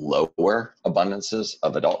relatively lower abundances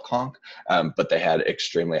of adult conch, but they had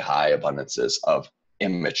extremely high abundances of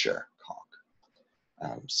immature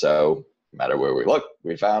conch. So no matter where we look,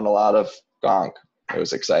 we found a lot of conch. It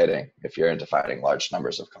was exciting if you're into finding large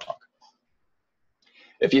numbers of conch.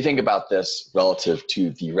 If you think about this relative to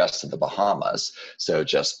the rest of the Bahamas, so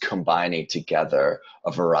just combining together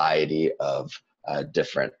a variety of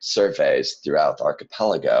different surveys throughout the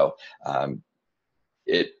archipelago,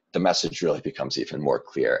 the message really becomes even more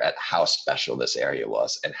clear at how special this area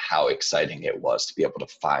was and how exciting it was to be able to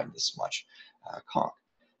find this much conch.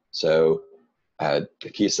 So the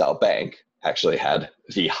Keesal Bank actually had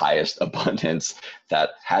the highest abundance that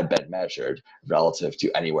had been measured relative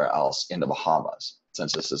to anywhere else in the Bahamas.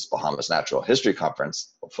 Since this is Bahamas Natural History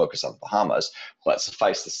Conference, we'll focus on the Bahamas, but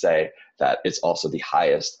suffice to say that it's also the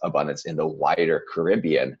highest abundance in the wider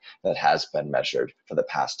Caribbean that has been measured for the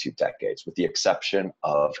past 2 decades, with the exception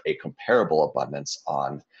of a comparable abundance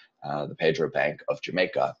on the Pedro Bank of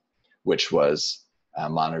Jamaica, which was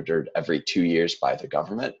monitored every 2 years by the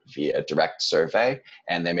government via direct survey,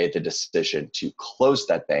 and they made the decision to close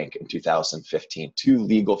that bank in 2015 to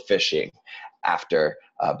legal fishing after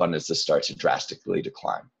abundances start to drastically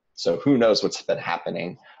decline. So who knows what's been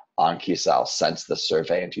happening on Keesal since the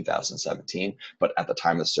survey in 2017, but at the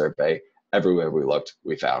time of the survey, everywhere we looked,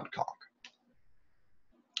 we found conch.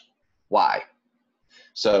 Why?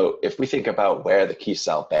 So if we think about where the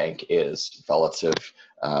Keesal Bank is relative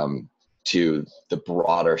to the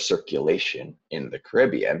broader circulation in the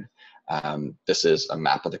Caribbean, this is a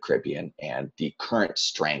map of the Caribbean, and the current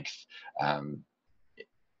strength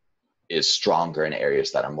is stronger in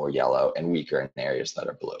areas that are more yellow and weaker in areas that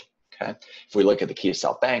are blue. Okay. If we look at the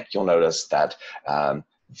Keesal Bank, you'll notice that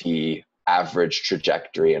the average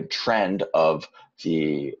trajectory and trend of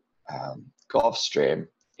the Gulf Stream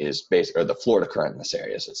is or the Florida current in this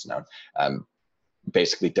area, as it's known,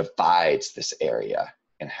 basically divides this area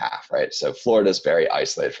in half, right? So Florida is very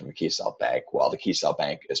isolated from the Keesal Bank, while the Keesal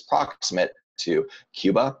Bank is proximate to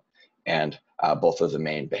Cuba and both of the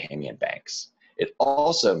main Bahamian banks. It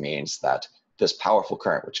also means that this powerful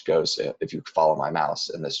current, which goes, if you follow my mouse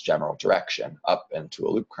in this general direction, up into a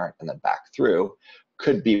loop current and then back through,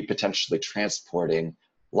 could be potentially transporting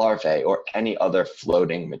larvae or any other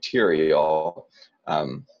floating material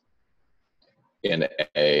in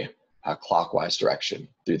a clockwise direction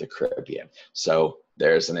through the Caribbean. So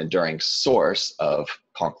there's an enduring source of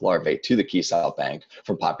conch larvae to the Keesal Bank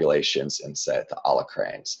from populations in, say, the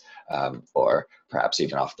Alacranes, or perhaps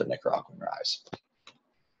even off the Nicaraguan Rise.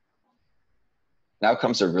 Now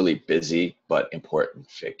comes a really busy but important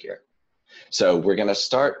figure. So we're going to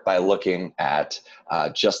start by looking at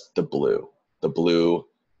just the blue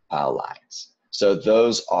lines. So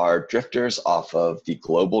those are drifters off of the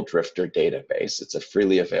Global Drifter database. It's a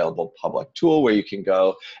freely available public tool where you can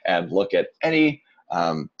go and look at any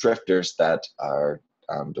drifters that are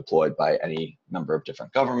deployed by any number of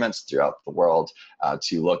different governments throughout the world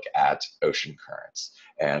to look at ocean currents.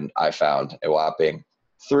 And I found a whopping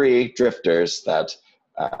 3 drifters that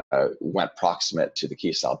went proximate to the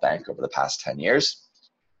Keesal Bank over the past 10 years.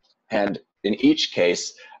 And in each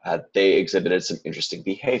case, they exhibited some interesting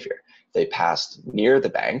behavior. They passed near the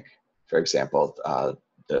bank, for example,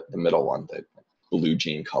 the middle one, the blue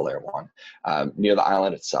jean color one, near the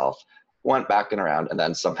island itself, went back and around, and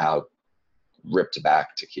then somehow ripped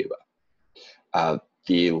back to Cuba.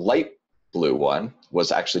 The light blue one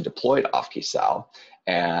was actually deployed off Keesal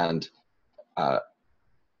and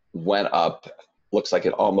went up, looks like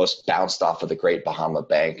it almost bounced off of the Great Bahama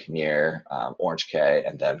Bank near Orange Cay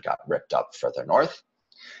and then got ripped up further north.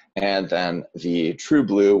 And then the true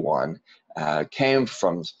blue one came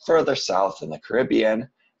from further south in the Caribbean,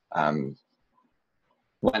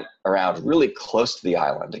 went around really close to the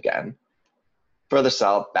island again, further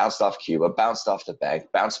south, bounced off Cuba, bounced off the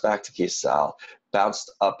bank, bounced back to Keesal,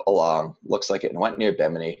 bounced up along, looks like it went near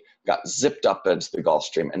Bimini, got zipped up into the Gulf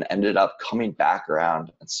Stream, and ended up coming back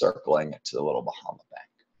around and circling to the Little Bahama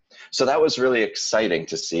Bank. So that was really exciting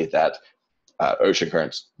to see that ocean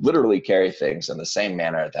currents literally carry things in the same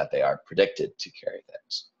manner that they are predicted to carry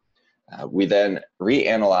things. We then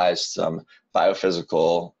reanalyzed some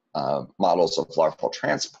biophysical models of larval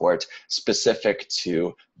transport specific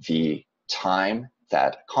to the time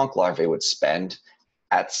that conch larvae would spend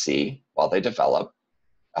at sea while they develop,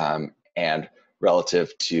 and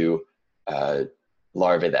relative to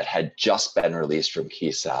larvae that had just been released from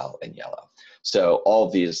Key Sal and yellow. So all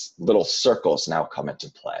of these little circles now come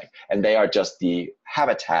into play, and they are just the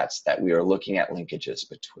habitats that we are looking at linkages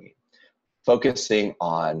between, focusing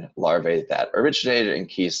on larvae that originated in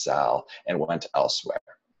Key Sal and went elsewhere.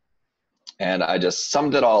 And I just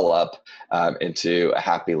summed it all up into a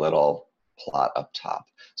happy little plot up top.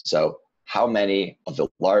 So how many of the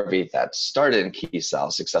larvae that started in Key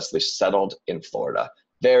Sal successfully settled in Florida?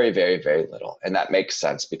 Very, very, very little. And that makes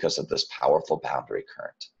sense because of this powerful boundary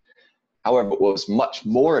current. However, what was much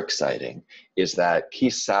more exciting is that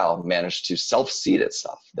Key Sal managed to self-seed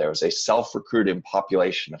itself. There was a self-recruiting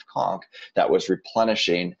population of conch that was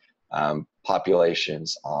replenishing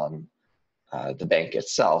populations on the bank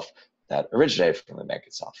itself that originated from the bank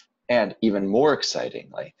itself. And even more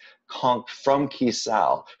excitingly, conch from Key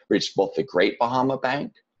Sal reached both the Great Bahama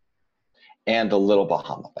Bank and the Little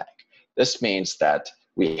Bahama Bank. This means that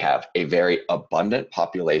we have a very abundant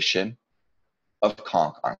population of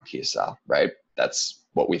conch on Key Sal, right? That's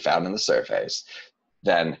what we found in the surveys.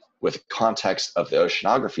 Then with context of the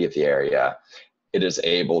oceanography of the area, it is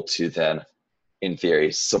able to then, in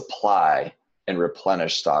theory, supply and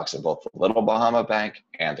replenish stocks in both the Little Bahama Bank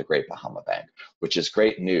and the Great Bahama Bank, which is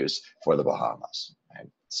great news for the Bahamas. Right?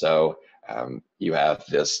 So you have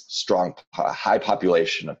this strong, high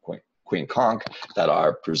population of queen conch that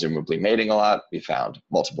are presumably mating a lot. We found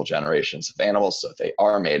multiple generations of animals, so they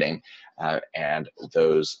are mating, and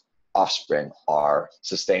those offspring are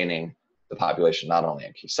sustaining the population not only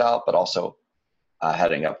in Key Sal, but also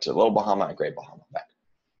heading up to Little Bahama and Great Bahama Bank.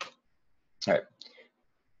 All right,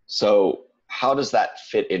 so how does that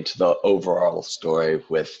fit into the overall story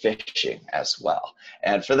with fishing as well?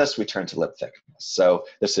 And for this, we turn to lip thickness. So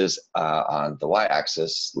this is on the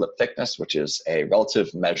y-axis, lip thickness, which is a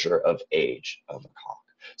relative measure of age of a conch,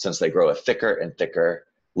 since they grow a thicker and thicker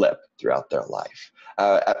lip throughout their life.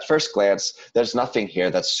 At first glance, there's nothing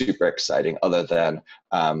here that's super exciting other than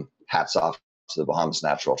hats off to the Bahamas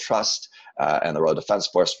Natural Trust and the Royal Defense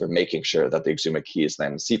Force for making sure that the Exuma Keys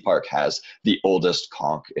Land and Sea Park has the oldest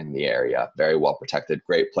conch in the area. Very well protected,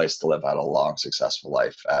 great place to live out a long, successful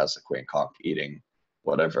life as a queen conch, eating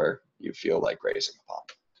whatever you feel like grazing upon.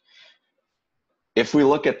 If we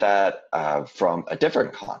look at that from a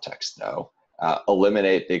different context, though,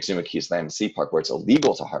 eliminate the Exuma Keys Land and Sea Park where it's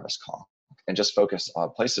illegal to harvest conch, and just focus on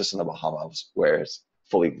places in the Bahamas where it's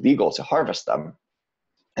fully legal to harvest them,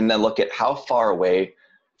 and then look at how far away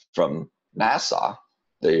from Nassau,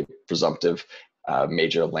 the presumptive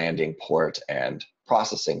major landing port and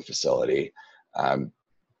processing facility,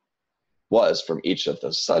 was from each of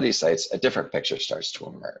those study sites, a different picture starts to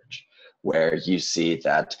emerge, where you see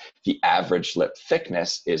that the average lip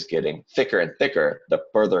thickness is getting thicker and thicker the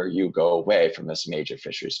further you go away from this major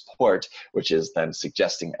fisheries port, which is then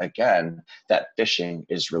suggesting again that fishing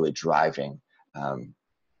is really driving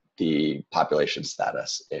the population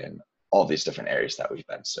status in all these different areas that we've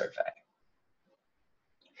been surveying.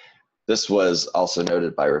 This was also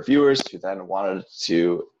noted by reviewers who then wanted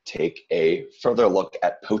to take a further look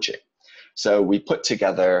at poaching. So we put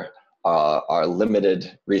together our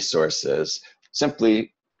limited resources,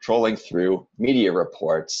 simply trolling through media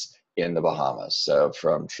reports in the Bahamas. So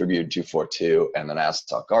from Tribune 242 and the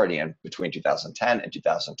Nassau Guardian between 2010 and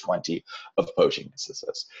 2020 of poaching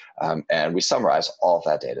instances. And we summarize all of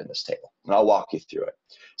that data in this table, and I'll walk you through it.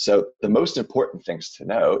 So the most important things to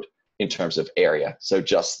note in terms of area, so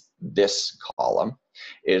just this column,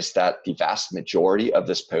 is that the vast majority of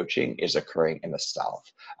this poaching is occurring in the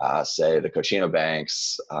south. Say the Cochino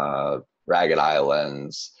Banks, Ragged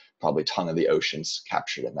Islands, probably Tongue of the Ocean's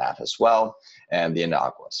captured in that as well, and the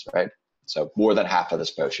Inaguas, right? So more than half of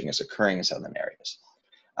this poaching is occurring in southern areas.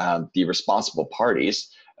 The responsible parties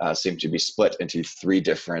seem to be split into three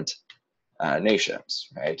different nations,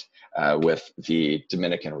 right? With the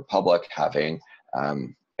Dominican Republic having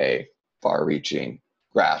a far-reaching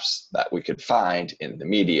graphs that we could find in the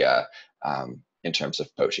media in terms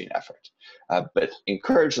of poaching effort. But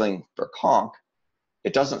encouraging for conch,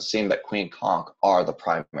 it doesn't seem that queen conch are the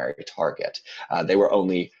primary target. They were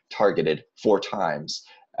only targeted 4 times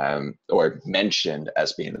or mentioned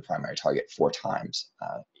as being the primary target 4 times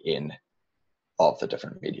in all of the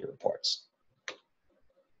different media reports.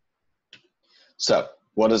 So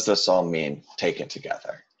what does this all mean taken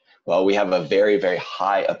together? Well, we have a very, very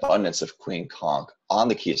high abundance of queen conch on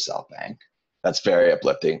the Keosel Bank. That's very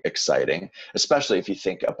uplifting, exciting, especially if you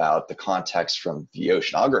think about the context from the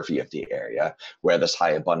oceanography of the area, where this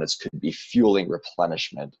high abundance could be fueling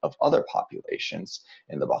replenishment of other populations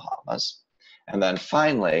in the Bahamas. And then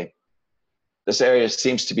finally, this area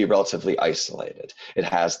seems to be relatively isolated. It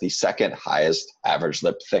has the second highest average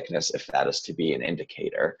lip thickness, if that is to be an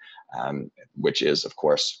indicator, which is, of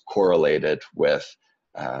course, correlated with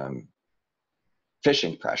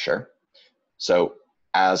fishing pressure. So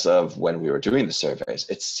as of when we were doing the surveys,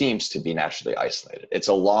 it seems to be naturally isolated. It's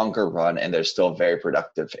a longer run, and there's still very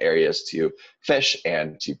productive areas to fish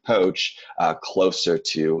and to poach closer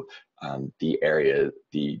to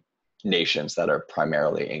the nations that are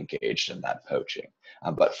primarily engaged in that poaching.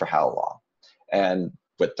 But for how long? And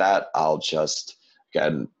with that, I'll just,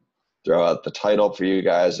 again, throw out the title for you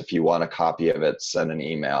guys. If you want a copy of it, send an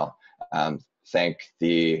email. Thank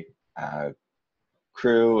the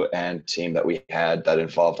crew and team that we had that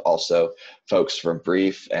involved also folks from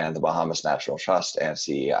Brief and the Bahamas Natural Trust and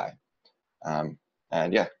CEI.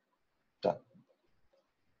 And yeah, done.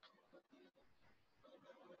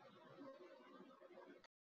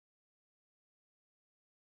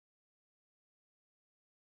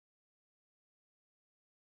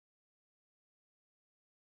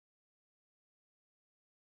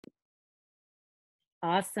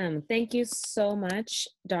 Awesome. Thank you so much,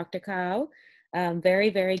 Dr. Kao. Very,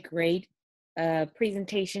 very great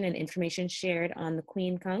presentation and information shared on the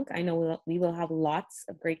queen conch. I know we will have lots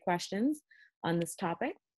of great questions on this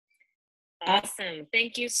topic. Awesome.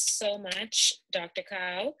 Thank you so much, Dr.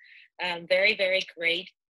 Kao. Very, very great.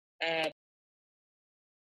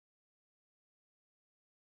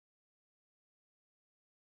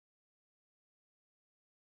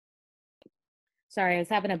 Sorry, I was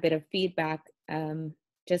having a bit of feedback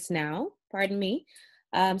just now, pardon me.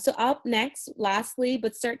 So up next, lastly,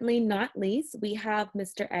 but certainly not least, we have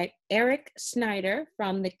Mr. Eric Schneider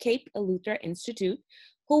from the Cape Eleuthera Institute,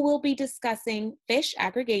 who will be discussing fish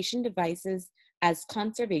aggregation devices as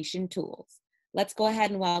conservation tools. Let's go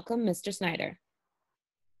ahead and welcome Mr. Schneider.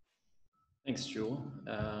 Thanks, Jewel.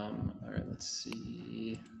 All right, let's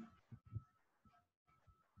see.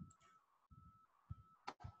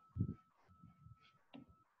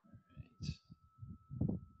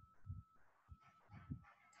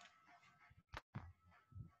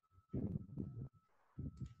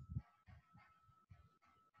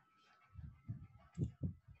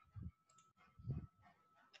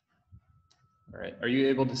 All right, are you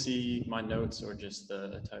able to see my notes or just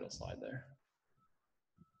the title slide there?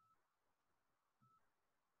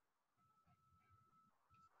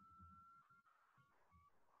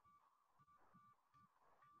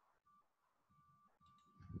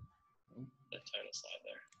 The title slide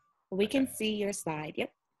there. We can see your slide,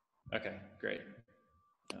 yep. Okay, great.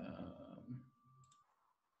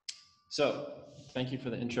 So thank you for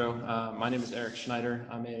the intro. My name is Eric Schneider.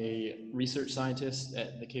 I'm a research scientist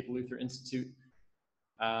at the Cape Eleuthera Institute.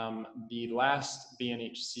 The last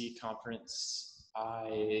BNHC conference,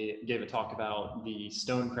 I gave a talk about the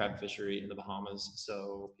stone crab fishery in the Bahamas,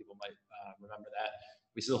 so people might remember that.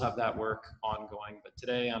 We still have that work ongoing, but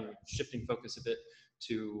today I'm shifting focus a bit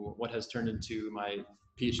to what has turned into my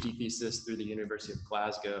PhD thesis through the University of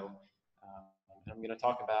Glasgow. I'm going to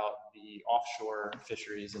talk about the offshore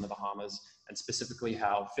fisheries in the Bahamas, and specifically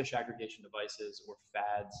how fish aggregation devices, or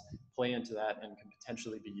FADs, play into that and can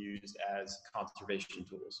potentially be used as conservation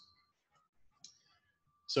tools.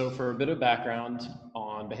 So for a bit of background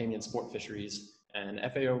on Bahamian sport fisheries, an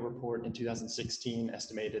FAO report in 2016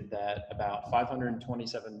 estimated that about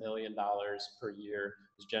 $527 million per year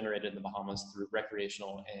is generated in the Bahamas through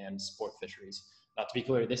recreational and sport fisheries. Now, to be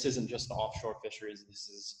clear, this isn't just the offshore fisheries. This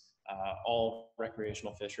is all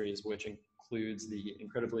recreational fisheries, which includes the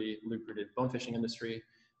incredibly lucrative bone fishing industry.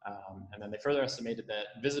 And then they further estimated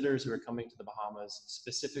that visitors who are coming to the Bahamas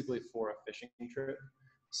specifically for a fishing trip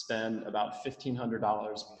spend about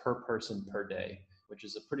 $1,500 per person per day, which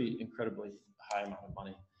is a pretty incredibly high amount of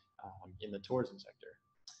money in the tourism sector.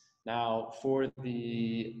 Now, for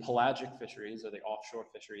the pelagic fisheries, or the offshore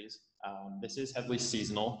fisheries, this is heavily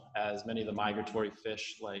seasonal, as many of the migratory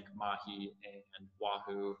fish like mahi and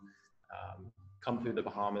wahoo come through the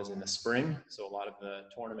Bahamas in the spring. So a lot of the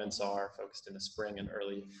tournaments are focused in the spring and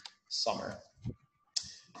early summer.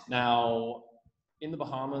 Now, in the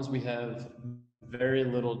Bahamas, we have very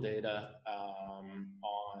little data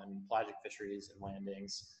on pelagic fisheries and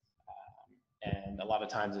landings. and a lot of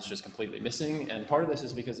times it's just completely missing. And part of this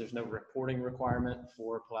is because there's no reporting requirement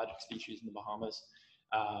for pelagic species in the Bahamas.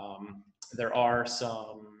 There are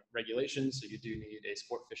some regulations, so you do need a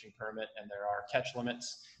sport fishing permit, and there are catch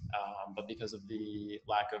limits, but because of the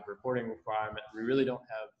lack of reporting requirement, we really don't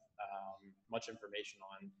have much information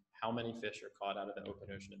on how many fish are caught out of the open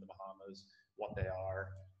ocean in the Bahamas, what they are,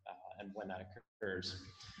 and when that occurs.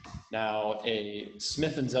 Now, a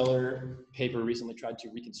Smith and Zeller paper recently tried to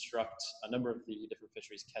reconstruct a number of the different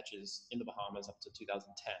fisheries catches in the Bahamas up to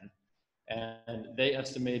 2010. And they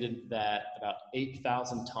estimated that about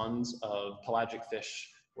 8,000 tons of pelagic fish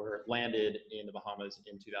were landed in the Bahamas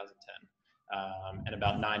in 2010. And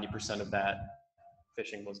about 90% of that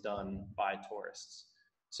fishing was done by tourists.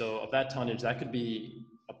 So of that tonnage, that could be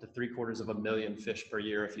up to 750,000 fish per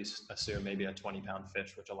year if you assume maybe a 20-pound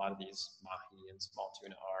fish, which a lot of these mahi and small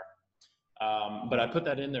tuna are. But I put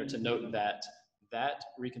that in there to note that that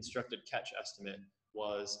reconstructed catch estimate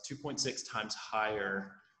was 2.6 times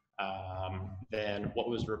higher than what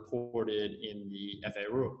was reported in the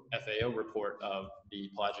FAO report of the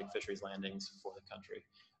pelagic fisheries landings for the country.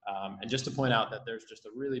 And just to point out that there's just a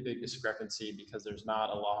really big discrepancy because there's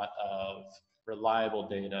not a lot of reliable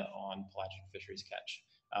data on pelagic fisheries catch.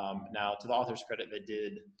 Now, to the author's credit, they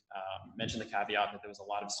did mention the caveat that there was a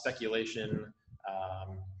lot of speculation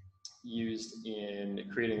used in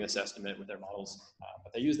creating this estimate with their models,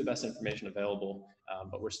 but they used the best information available,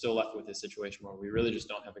 but we're still left with this situation where we really just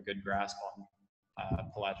don't have a good grasp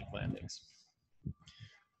on pelagic landings.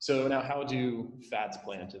 So now, how do FADs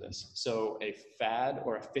play into this? So a FAD,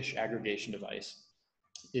 or a fish aggregation device,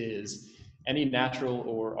 is any natural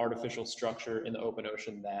or artificial structure in the open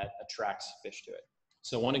ocean that attracts fish to it.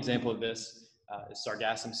 So one example of this is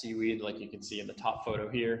sargassum seaweed, like you can see in the top photo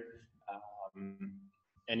here.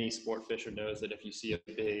 Any sport fisher knows that if you see a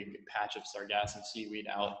big patch of sargassum seaweed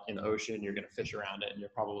out in the ocean, you're going to fish around it and you're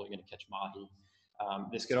probably going to catch mahi.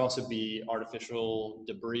 This could also be artificial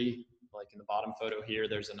debris. Like in the bottom photo here,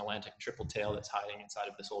 there's an Atlantic triple tail that's hiding inside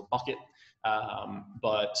of this old bucket.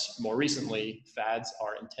 But more recently, FADs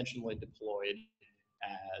are intentionally deployed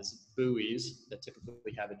as buoys that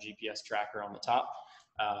typically have a GPS tracker on the top,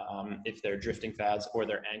 if they're drifting FADs, or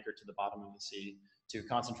they're anchored to the bottom of the sea to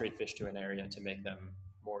concentrate fish to an area to make them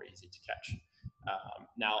more easy to catch.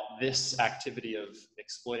 Now, this activity of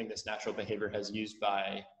exploiting this natural behavior has been used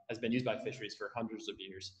by fisheries for hundreds of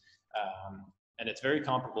years. And it's very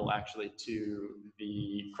comparable actually to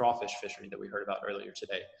the crawfish fishery that we heard about earlier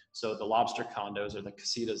today. So the lobster condos, or the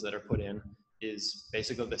casitas that are put in, is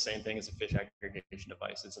basically the same thing as a fish aggregation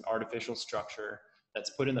device. It's an artificial structure that's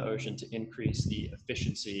put in the ocean to increase the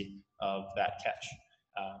efficiency of that catch.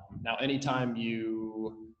 Now, anytime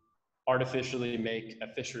you artificially make a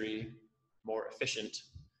fishery more efficient,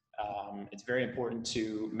 it's very important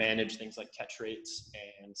to manage things like catch rates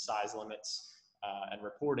and size limits and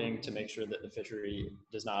reporting to make sure that the fishery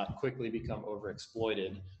does not quickly become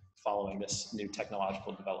overexploited following this new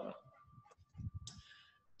technological development.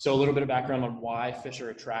 So a little bit of background on why fish are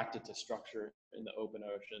attracted to structure in the open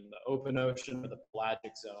ocean. The open ocean, or the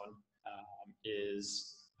pelagic zone,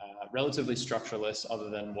 is relatively structureless other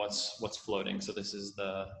than what's floating. So this is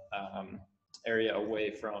the area away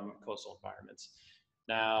from coastal environments.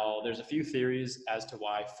 Now, there's a few theories as to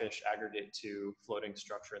why fish aggregate to floating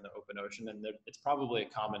structure in the open ocean, and it's probably a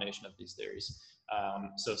combination of these theories.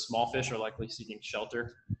 So small fish are likely seeking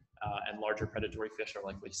shelter, and larger predatory fish are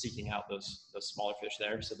likely seeking out those smaller fish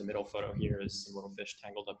there. So the middle photo here is some little fish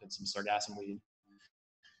tangled up in some sargassum weed.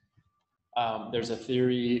 There's a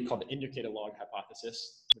theory called the indicator log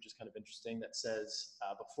hypothesis, which is kind of interesting, that says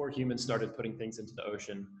before humans started putting things into the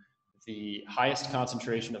ocean, the highest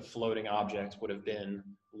concentration of floating objects would have been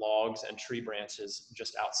logs and tree branches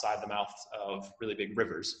just outside the mouths of really big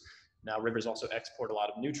rivers. Now, rivers also export a lot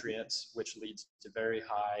of nutrients, which leads to very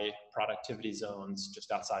high productivity zones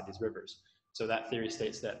just outside these rivers. So that theory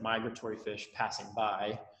states that migratory fish passing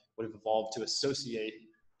by would have evolved to associate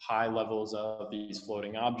high levels of these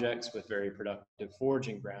floating objects with very productive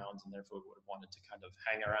foraging grounds, and therefore would have wanted to kind of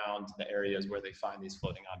hang around the areas where they find these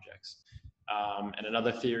floating objects. And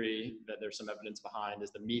another theory that there's some evidence behind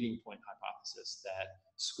is the meeting point hypothesis, that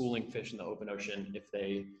schooling fish in the open ocean, if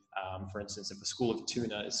they, for instance, if a school of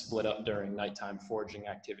tuna is split up during nighttime foraging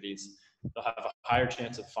activities, they'll have a higher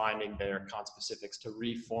chance of finding their conspecifics to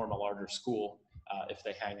reform a larger school if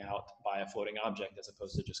they hang out by a floating object as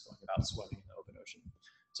opposed to just going about swimming in the open ocean.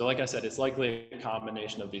 So like I said, it's likely a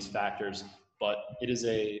combination of these factors, but it is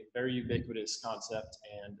a very ubiquitous concept,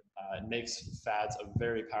 and it makes FADs a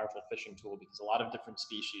very powerful fishing tool because a lot of different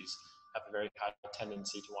species have a very high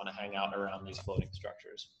tendency to want to hang out around these floating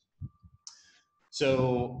structures.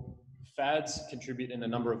 So fads contribute in a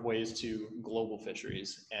number of ways to global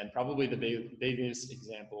fisheries, and probably the biggest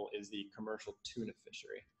example is the commercial tuna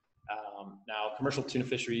fishery. Now, commercial tuna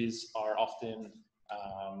fisheries are often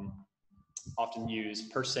use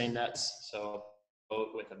purse seine nets, so a boat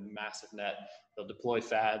with a massive net. They'll deploy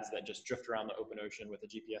fads that just drift around the open ocean with a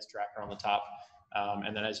GPS tracker on the top.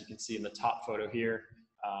 And then as you can see in the top photo here,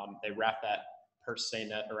 they wrap that purse seine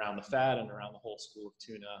net around the fad and around the whole school of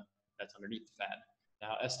tuna that's underneath the fad.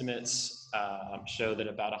 Now, estimates show that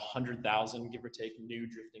about 100,000, give or take, new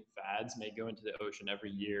drifting fads may go into the ocean every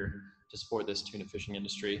year to support this tuna fishing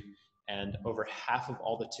industry. And over half of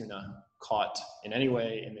all the tuna caught in any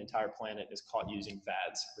way in the entire planet is caught using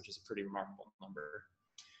fads, which is a pretty remarkable number.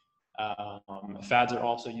 Fads are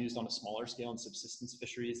also used on a smaller scale in subsistence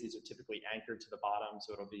fisheries. These are typically anchored to the bottom,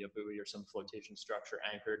 so it'll be a buoy or some flotation structure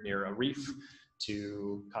anchored near a reef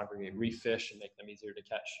to congregate reef fish and make them easier to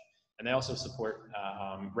catch. And they also support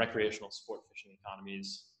recreational sport fishing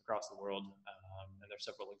economies across the world, and there's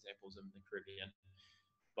several examples in the Caribbean.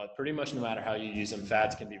 But pretty much no matter how you use them,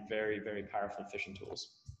 fads can be very, very powerful fishing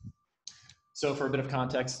tools. So for a bit of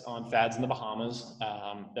context on fads in the Bahamas,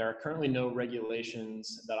 there are currently no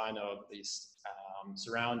regulations that I know of, at least,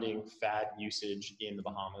 surrounding fad usage in the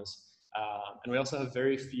Bahamas. And we also have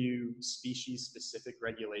very few species-specific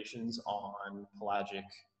regulations on pelagic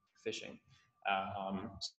fishing.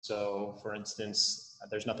 So for instance,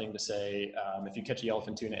 there's nothing to say, if you catch a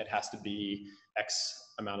yellowfin tuna, it has to be X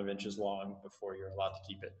amount of inches long before you're allowed to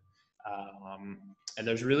keep it. And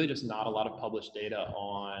there's really just not a lot of published data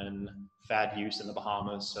on fad use in the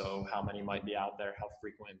Bahamas, so how many might be out there, how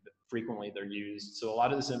frequently they're used. So a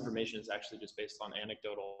lot of this information is actually just based on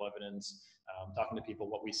anecdotal evidence, talking to people,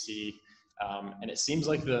 what we see. And it seems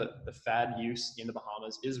like the fad use in the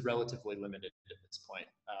Bahamas is relatively limited at this point.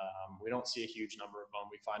 We don't see a huge number of them.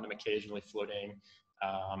 We find them occasionally floating.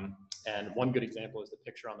 And one good example is the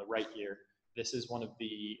picture on the right here. This is one of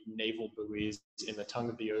the naval buoys in the tongue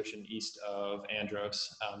of the ocean east of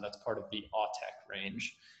Andros. That's part of the Autec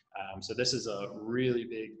range. So this is a really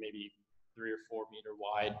big, maybe 3 or 4 meter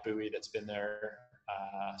wide buoy that's been there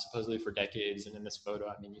supposedly for decades. And in this photo,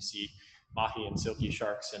 I mean, you see mahi and silky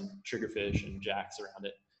sharks and triggerfish and jacks around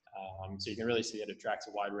it. So you can really see it attracts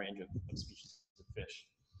a wide range of species of fish.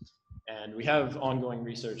 And we have ongoing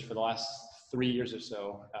research for the last 3 years or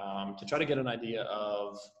so to try to get an idea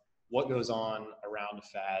of what goes on around a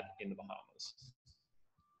fad in the Bahamas.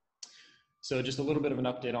 So just a little bit of an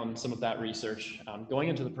update on some of that research. Going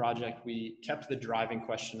into the project, we kept the driving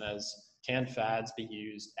question as, can fads be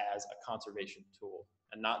used as a conservation tool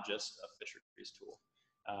and not just a fisheries tool?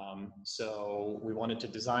 So we wanted to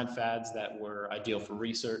design fads that were ideal for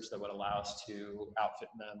research, that would allow us to outfit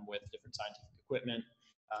them with different scientific equipment,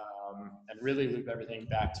 and really loop everything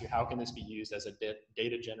back to how can this be used as a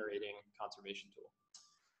data generating conservation tool.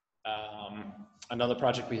 Another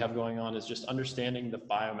project we have going on is just understanding the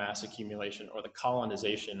biomass accumulation or the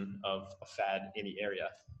colonization of a fad in the area.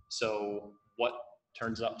 So what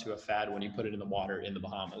turns up to a fad when you put it in the water in the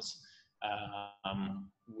Bahamas?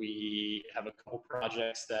 We have a couple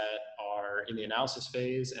projects that are in the analysis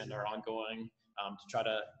phase and are ongoing to try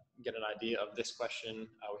to get an idea of this question.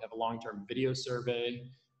 We have a long-term video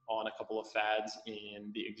survey on a couple of fads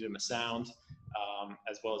in the Exuma Sound,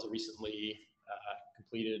 as well as a recently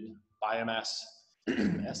completed biomass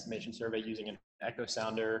estimation survey using an echo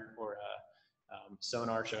sounder or a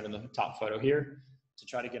sonar shown in the top photo here to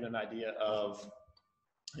try to get an idea of,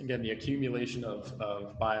 again, the accumulation of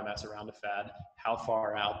biomass around a fad, how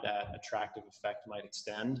far out that attractive effect might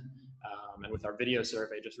extend. And with our video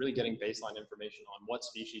survey, just really getting baseline information on what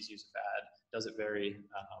species use a fad, does it vary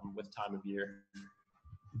with time of year,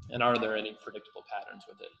 and are there any predictable patterns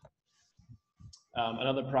with it?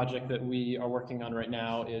 Another project that we are working on right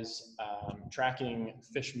now is tracking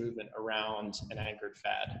fish movement around an anchored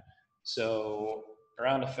fad. So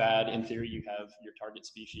around a fad, in theory, you have your target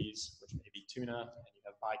species, which may be tuna, and you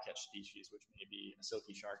have bycatch species, which may be a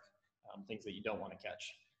silky shark, things that you don't want to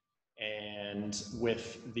catch. And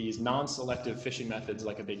with these non-selective fishing methods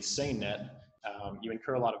like a big seine net, you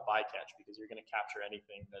incur a lot of bycatch because you're going to capture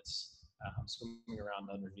anything that's swimming around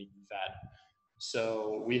underneath the fad.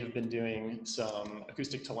 So we have been doing some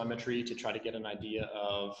acoustic telemetry to try to get an idea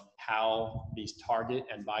of how these target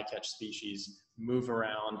and bycatch species move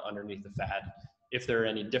around underneath the fad. If there are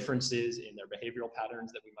any differences in their behavioral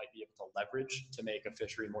patterns that we might be able to leverage to make a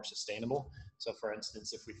fishery more sustainable. So for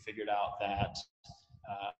instance, if we figured out that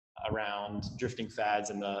around drifting fads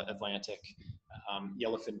in the Atlantic,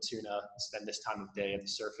 yellowfin tuna spend this time of day at the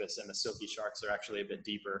surface, and the silky sharks are actually a bit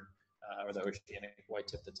deeper, or the oceanic white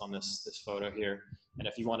tip that's on this photo here. And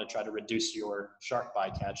if you want to try to reduce your shark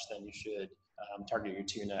bycatch, then you should target your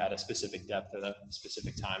tuna at a specific depth at a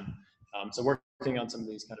specific time. So working on some of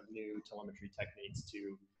these kind of new telemetry techniques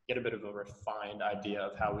to get a bit of a refined idea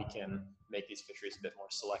of how we can make these fisheries a bit more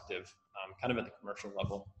selective, kind of at the commercial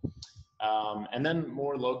level. And then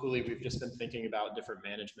more locally, we've just been thinking about different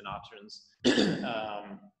management options.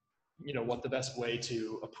 You know, what the best way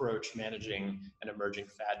to approach managing an emerging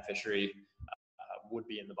fad fishery would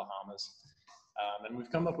be in the Bahamas. And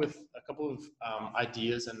we've come up with a couple of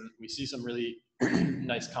ideas, and we see some really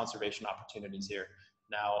nice conservation opportunities here.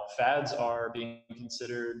 Now, fads are being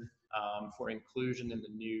considered for inclusion in the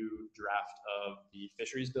new draft of the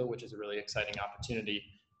fisheries bill, which is a really exciting opportunity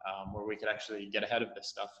where we could actually get ahead of this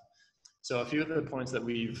stuff. So a few of the points that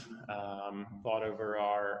we've thought over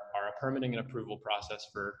are a permitting and approval process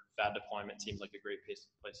for fad deployment seems like a great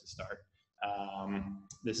place to start.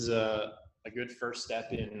 This is a good first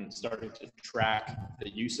step in starting to track the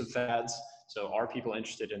use of fads. So are people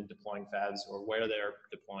interested in deploying fads, or where they're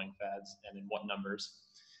deploying fads and in what numbers?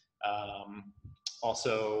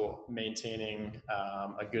 Also maintaining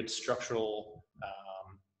a good structural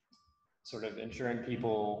sort of ensuring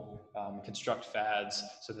people construct fads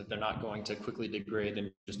so that they're not going to quickly degrade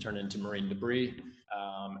and just turn into marine debris.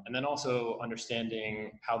 And then also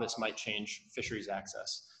understanding how this might change fisheries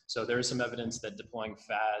access. So there is some evidence that deploying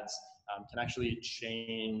fads can actually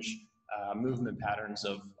change movement patterns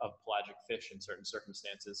of pelagic fish in certain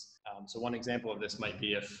circumstances. So one example of this might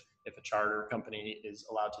be if a charter company is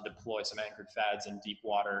allowed to deploy some anchored fads in deep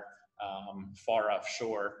water far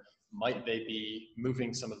offshore, might they be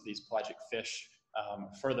moving some of these pelagic fish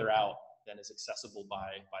further out than is accessible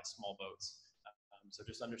by small boats? So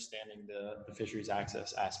just understanding the fisheries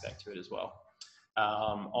access aspect to it as well.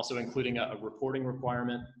 Also including a reporting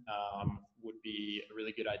requirement would be a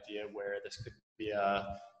really good idea, where this could be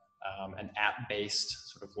an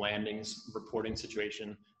app-based sort of landings reporting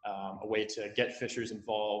situation, a way to get fishers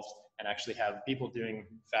involved and actually have people doing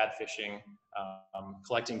fad fishing,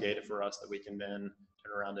 collecting data for us that we can then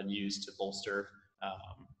turn around and use to bolster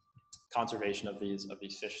conservation of these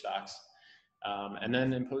fish stocks. And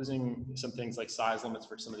then imposing some things like size limits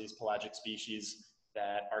for some of these pelagic species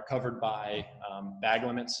that are covered by bag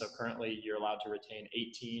limits. So currently you're allowed to retain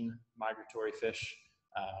 18 migratory fish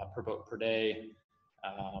per boat per day.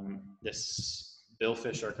 This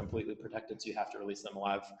billfish are completely protected, so you have to release them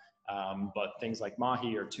alive. But things like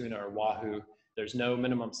mahi or tuna or wahoo, there's no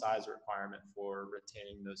minimum size requirement for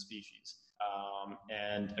retaining those species.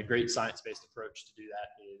 And a great science-based approach to do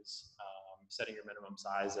that is setting your minimum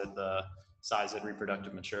size at the size at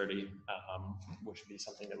reproductive maturity, which would be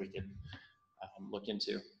something that we could look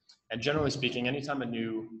into. And generally speaking, anytime a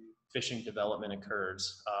new fishing development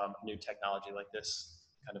occurs, a new technology like this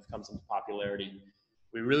kind of comes into popularity,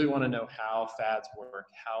 we really want to know how fads work,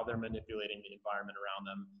 how they're manipulating the environment around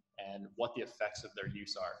them, and what the effects of their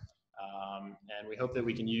use are. And we hope that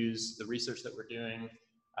we can use the research that we're doing,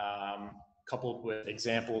 coupled with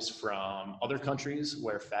examples from other countries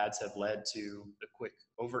where fads have led to the quick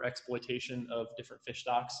overexploitation of different fish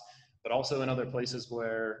stocks, but also in other places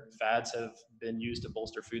where fads have been used to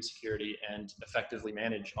bolster food security and effectively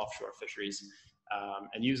manage offshore fisheries,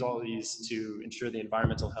 and use all of these to ensure the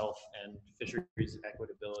environmental health and fisheries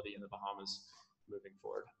equitability in the Bahamas moving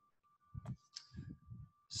forward.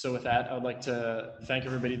 So with that, I would like to thank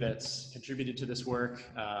everybody that's contributed to this work.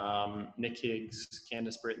 Nick Higgs,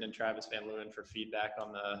 Candace Britton, and Travis Van Leeuwen for feedback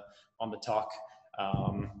on the talk.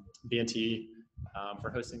 BNT for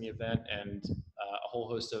hosting the event, and a whole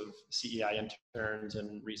host of CEI interns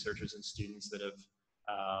and researchers and students that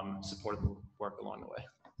have supported the work along the way.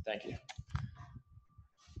 Thank you.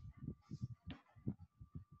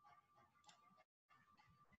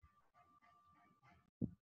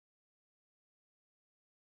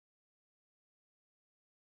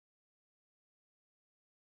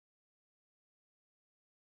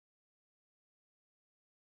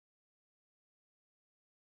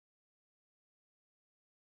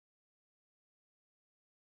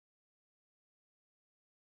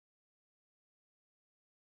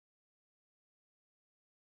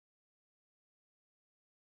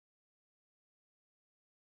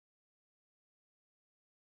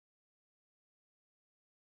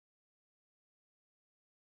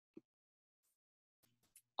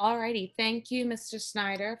 Alrighty, thank you, Mr.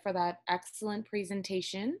 Snyder, for that excellent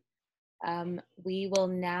presentation. We will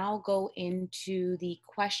now go into the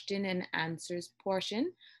question and answers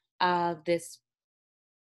portion of this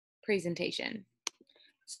presentation.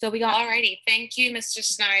 So we got. Alrighty, thank you, Mr.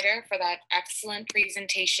 Snyder, for that excellent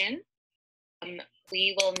presentation.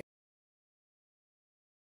 We will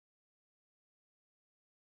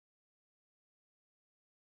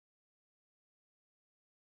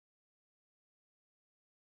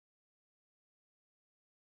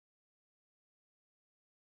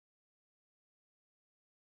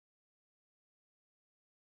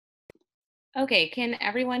Okay, can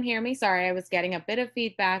everyone hear me? Sorry, I was getting a bit of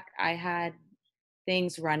feedback. I had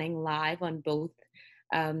things running live on both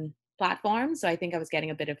platforms, so I think I was getting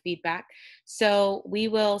a bit of feedback. So we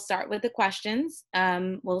will start with the questions.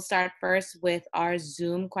 We'll start first with our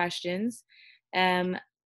Zoom questions. Um,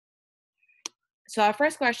 so our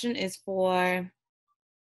first question is for,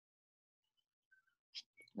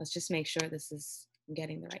 let's just make sure this is I'm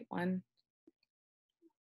getting the right one.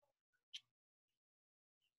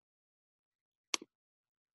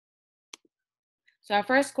 So our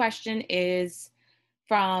first question is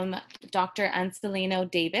from Dr. Ancelino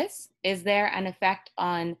Davis. Is there an effect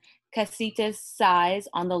on casitas size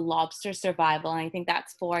on the lobster survival? And I think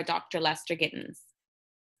that's for Dr. Lester Gittens.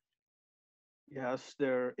 Yes,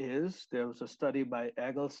 there is. There was a study by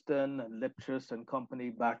Eggleston and Lipchus and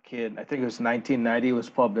company back in, I think it was 1990, was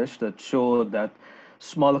published that showed that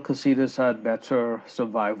smaller casitas had better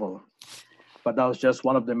survival. But that was just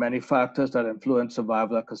one of the many factors that influence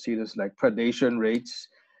survival of casitas, like predation rates,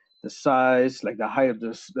 the size, like the height of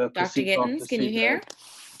the Dr. casita of the Gittens, can you hear?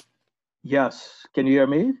 Yes. Can you hear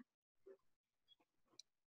me?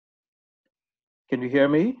 Can you hear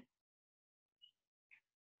me?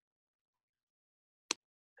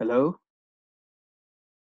 Hello?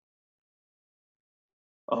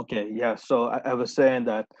 Okay, yeah. So I was saying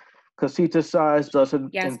that casita size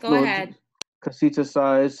doesn't Yes, go influence, ahead. casita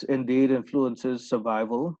size indeed influences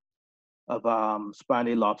survival of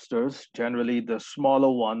spiny lobsters. Generally, the smaller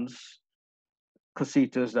ones,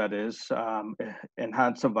 casitas that is,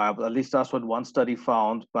 enhance survival. At least that's what one study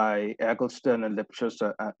found by Eggleston and Lipchus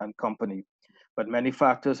and company. But many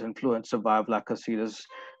factors influence survival at casitas.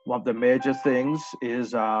 One of the major things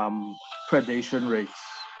is predation rates.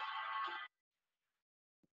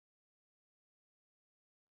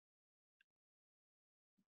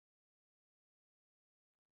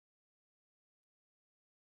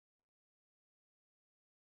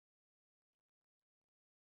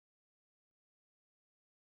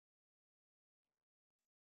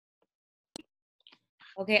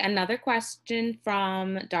 Okay, another question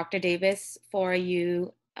from Dr. Davis for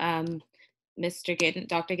you,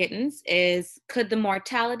 Dr. Gittens, is could the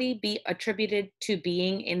mortality be attributed to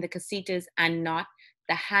being in the casitas and not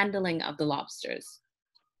the handling of the lobsters?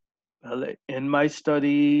 Well, in my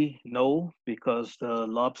study, no, because the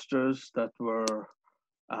lobsters that were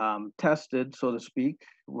tested, so to speak,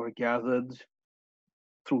 were gathered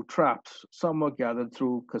through traps. Some were gathered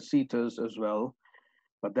through casitas as well,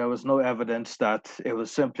 but there was no evidence that it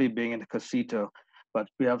was simply being in a casita. But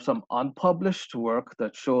we have some unpublished work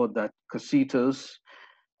that showed that casitas,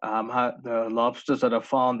 had the lobsters that are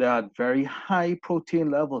found there had very high protein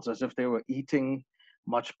levels, as if they were eating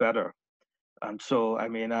much better. And so, I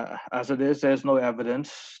mean, as it is, there's no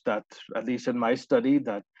evidence that, at least in my study,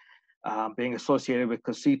 that being associated with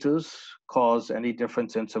casitas caused any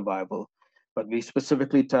difference in survival. But we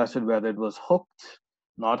specifically tested whether it was hooked,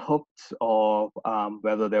 not hooked, or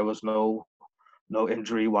whether there was no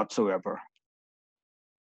injury whatsoever.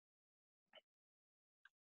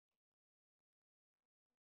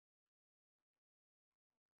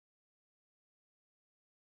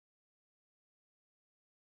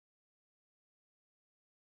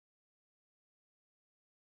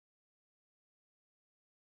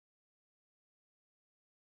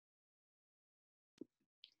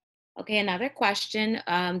 Okay, another question.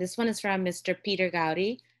 This one is from Mr. Peter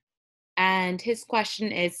Gowdy. And his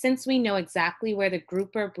question is, since we know exactly where the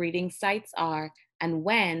grouper breeding sites are and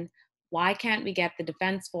when, why can't we get the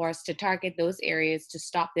Defense Force to target those areas to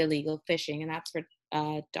stop the illegal fishing? And that's for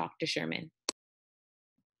Dr. Sherman.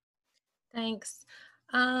 Thanks.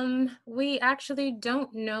 We actually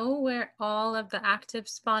don't know where all of the active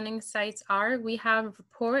spawning sites are. We have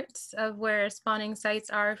reports of where spawning sites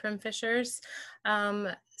are from fishers.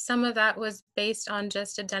 Some of that was based on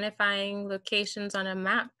just identifying locations on a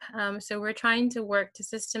map. So we're trying to work to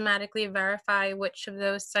systematically verify which of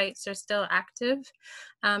those sites are still active.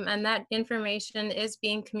 And that information is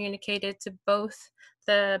being communicated to both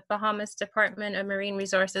the Bahamas Department of Marine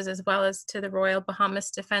Resources as well as to the Royal Bahamas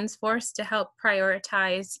Defense Force to help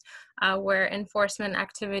prioritize where enforcement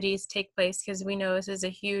activities take place, because we know this is a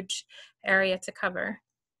huge area to cover.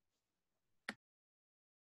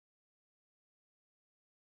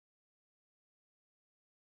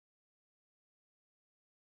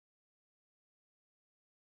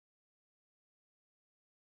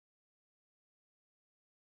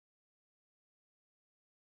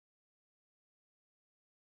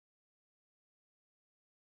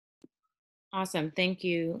 Awesome. Thank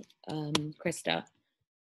you, Krista.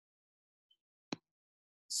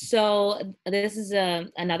 So this is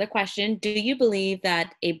another question. Do you believe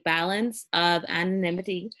that a balance of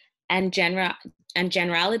anonymity and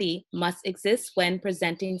generality must exist when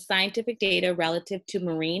presenting scientific data relative to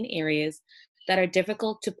marine areas that are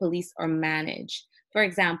difficult to police or manage. For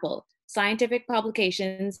example, scientific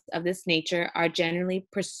publications of this nature are generally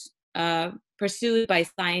pursued by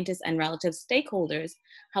scientists and relative stakeholders.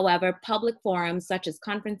 However, public forums such as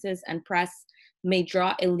conferences and press may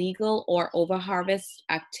draw illegal or overharvest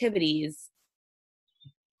activities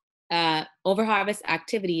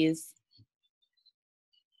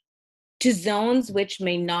to zones which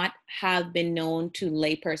may not have been known to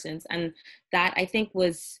laypersons. And that, I think,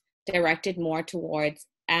 was directed more towards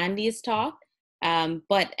Andy's talk,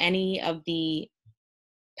 but any of the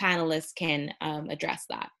panelists can address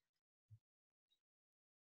that.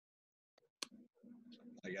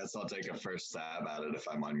 I guess I'll take a first stab at it if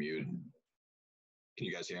I'm on mute. Can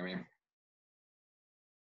you guys hear me?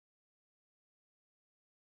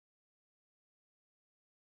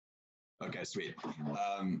 Okay, sweet.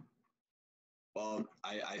 Well,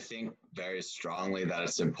 I think very strongly that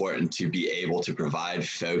it's important to be able to provide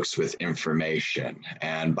folks with information,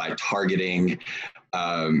 and by targeting,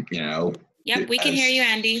 Yep, we can hear you,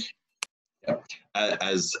 Andy. Yep.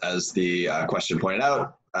 As the question pointed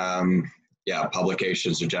out, yeah,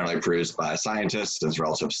 publications are generally produced by scientists as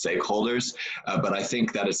relative stakeholders, but I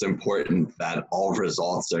think that it's important that all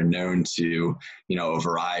results are known to, a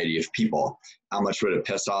variety of people. How much would it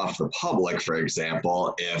piss off the public, for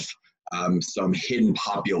example, if some hidden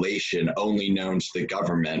population only known to the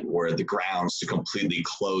government were the grounds to completely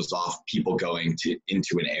close off people going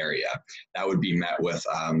into an area? That would be met with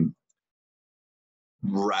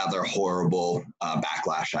rather horrible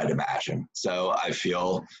backlash, I'd imagine. So I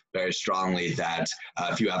feel very strongly that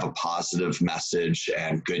if you have a positive message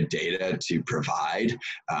and good data to provide,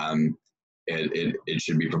 it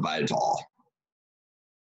should be provided to all.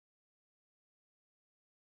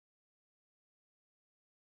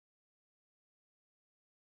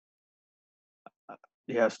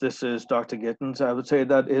 Yes, this is Dr. Gittens. I would say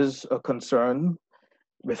that is a concern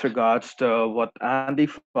with regards to what Andy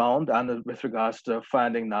found and with regards to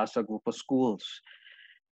finding NASA group of schools.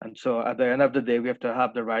 And so at the end of the day, we have to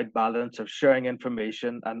have the right balance of sharing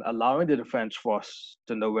information and allowing the Defense Force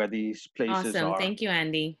to know where these places are. Awesome. Thank you,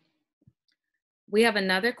 Andy. We have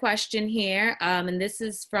another question here, and this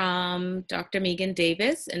is from Dr. Megan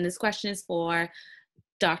Davis, and this question is for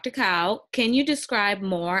Dr. Cow. Can you describe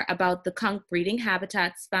more about the conch breeding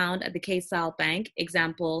habitats found at the K-Sal Bank?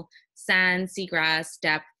 Example, sand, seagrass,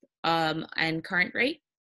 depth, and current rate?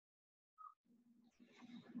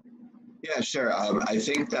 Yeah, sure. I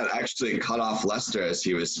think that actually cut off Lester as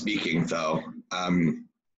he was speaking, though.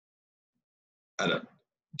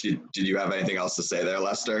 Did you have anything else to say there,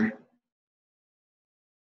 Lester?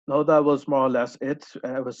 No, that was more or less it.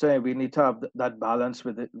 I was saying we need to have that balance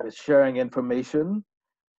with sharing information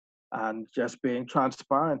and just being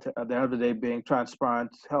transparent. At the end of the day, being transparent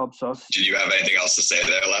helps us. Did you have anything else to say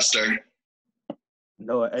there, Lester?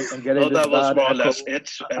 No, and getting that was more or less echo, it.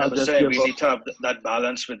 I was saying we need to have that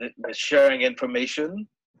balance with sharing information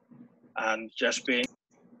and just being.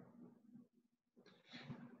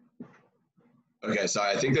 Okay, so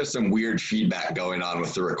I think there's some weird feedback going on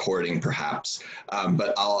with the recording, perhaps,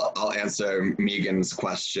 but I'll answer Megan's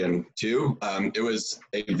question too. It was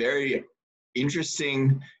a very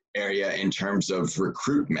interesting area in terms of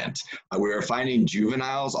recruitment. We were finding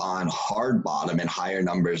juveniles on hard bottom in higher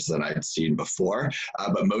numbers than I'd seen before,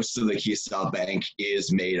 but most of the K-Sal Bank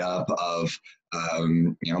is made up of,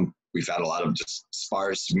 we've had a lot of just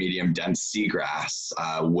sparse, medium dense seagrass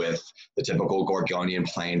with the typical Gorgonian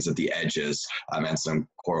plains at the edges and some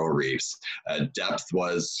coral reefs. Depth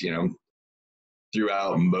was,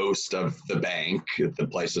 throughout most of the bank, the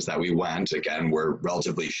places that we went, again, were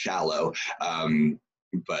relatively shallow,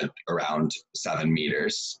 but around 7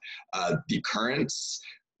 meters. The currents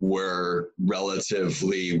were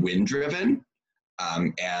relatively wind-driven,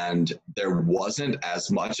 and there wasn't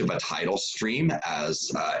as much of a tidal stream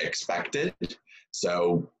as expected.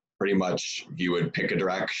 So pretty much you would pick a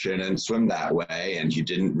direction and swim that way, and you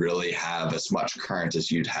didn't really have as much current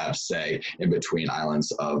as you'd have, say, in between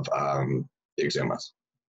islands of the Exumas.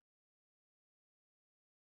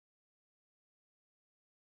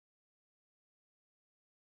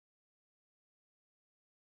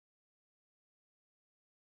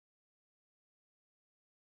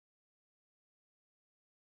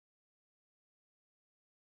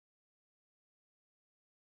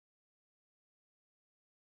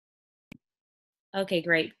 Okay,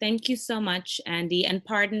 great. Thank you so much, Andy. And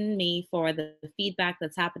pardon me for the feedback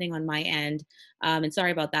that's happening on my end. And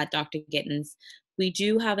sorry about that, Dr. Gittens. We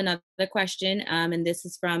do have another question, and this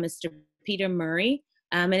is from Mr. Peter Murray.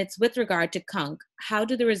 and it's with regard to conch. How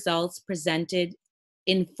do the results presented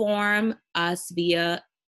inform us via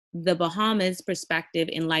the Bahamas perspective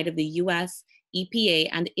in light of the US EPA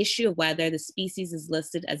and the issue of whether the species is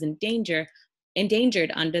listed as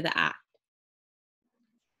endangered under the Act?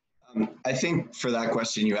 I think for that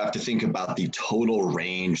question, you have to think about the total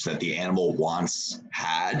range that the animal once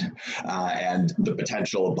had and the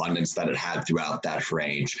potential abundance that it had throughout that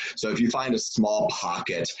range. So if you find a small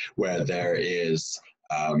pocket where there is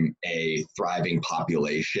a thriving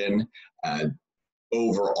population,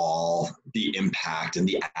 overall, the impact and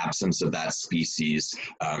the absence of that species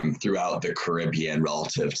throughout the Caribbean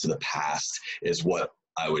relative to the past is what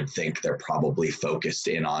I would think they're probably focused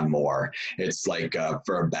in on more. It's like,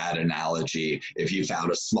 for a bad analogy, if you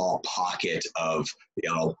found a small pocket of,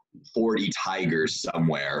 40 tigers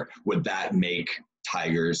somewhere, would that make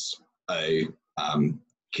tigers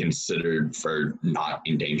considered for not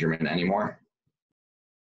endangerment anymore?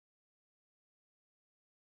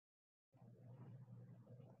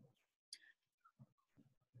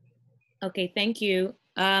 Okay, thank you.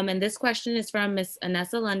 And this question is from Ms.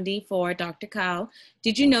 Anessa Lundy for Dr. Kao.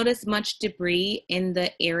 Did you notice much debris in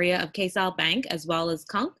the area of Kesal Bank as well as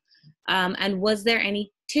conch? And was there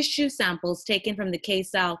any tissue samples taken from the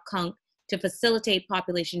Kesal conch to facilitate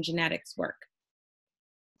population genetics work?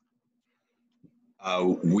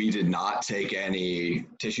 We did not take any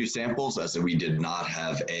tissue samples, as we did not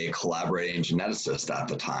have a collaborating geneticist at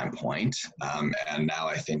the time point. And now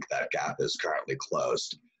I think that gap is currently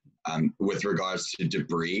closed. With regards to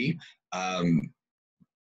debris, on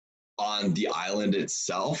the island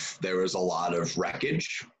itself, there was a lot of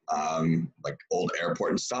wreckage, like old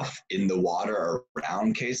airport and stuff in the water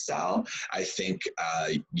around Kesal. I think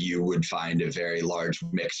you would find a very large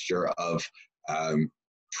mixture of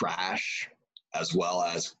trash as well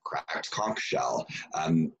as cracked conch shell.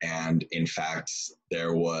 And in fact,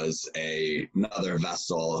 there was another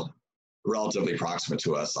vessel relatively proximate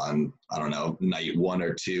to us on, I don't know, night 1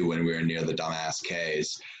 or 2 when we were near the Dumbass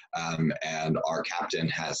Cays. And our captain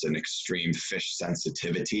has an extreme fish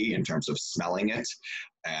sensitivity in terms of smelling it.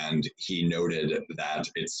 And he noted that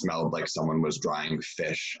it smelled like someone was drying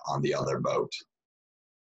fish on the other boat.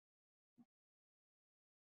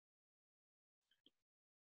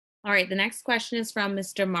 All right, the next question is from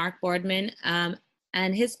Mr. Mark Boardman.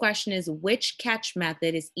 And his question is, which catch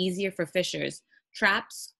method is easier for fishers,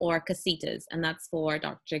 traps or casitas? And that's for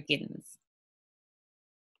Dr. Giddens.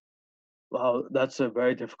 Well, that's a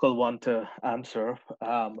very difficult one to answer.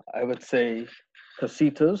 I would say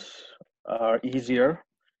casitas are easier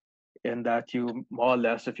in that you more or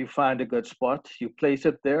less, if you find a good spot, you place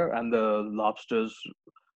it there and the lobsters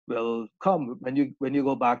will come. When you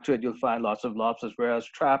go back to it, you'll find lots of lobsters, whereas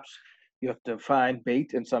traps, you have to find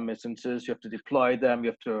bait in some instances, you have to deploy them, you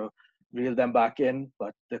have to reel them back in.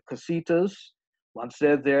 But the casitas, once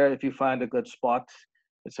they're there, if you find a good spot,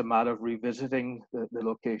 it's a matter of revisiting the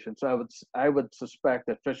location. So I would suspect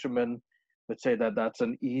that fishermen would say that that's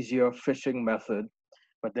an easier fishing method,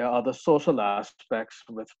 but there are other social aspects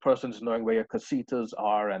with persons knowing where your casitas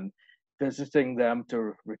are and visiting them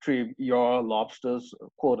to retrieve your lobsters,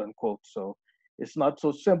 quote unquote. So it's not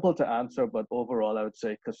so simple to answer, but overall, I would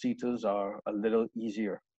say casitas are a little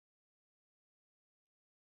easier.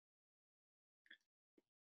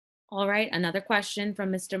 All right, another question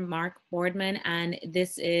from Mr. Mark Boardman, and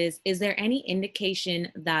this is there any indication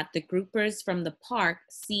that the groupers from the park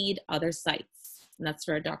seed other sites? And that's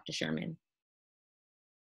for Dr. Sherman.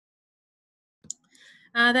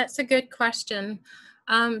 That's a good question.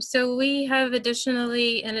 So we have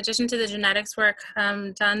additionally, in addition to the genetics work,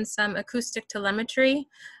 done some acoustic telemetry.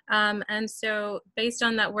 And so based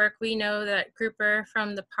on that work, we know that grouper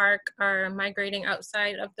from the park are migrating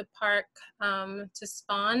outside of the park to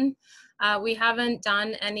spawn. We haven't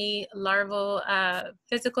done any larval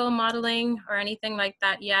physical modeling or anything like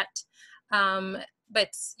that yet. But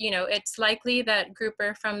it's likely that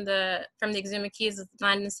grouper from the Exuma Keys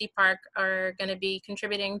Land and Sea Park are going to be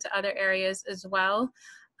contributing to other areas as well.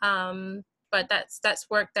 But that's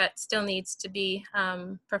work that still needs to be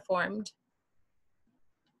performed.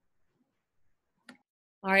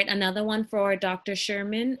 All right, another one for Dr.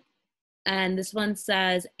 Sherman. And this one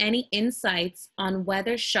says, any insights on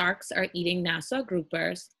whether sharks are eating Nassau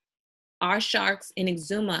groupers? Our sharks in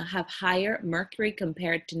Exuma have higher mercury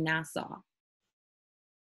compared to Nassau.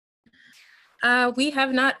 We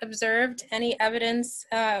have not observed any evidence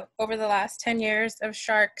over the last 10 years of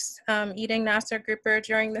sharks eating Nassau grouper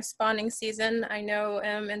during the spawning season. I know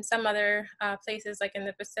in some other places, like in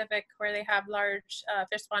the Pacific, where they have large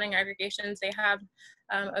fish spawning aggregations, they have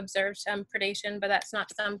observed some predation, but that's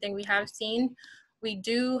not something we have seen. We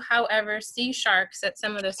do, however, see sharks at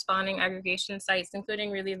some of the spawning aggregation sites,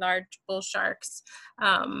 including really large bull sharks,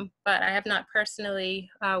 but I have not personally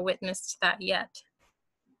witnessed that yet.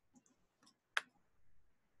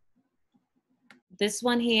 This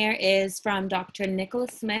one here is from Dr.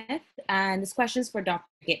 Nicholas Smith, and this question is for Dr.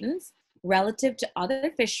 Gittens. Relative to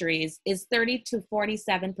other fisheries, is 30 to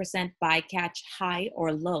 47% bycatch high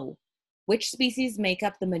or low? Which species make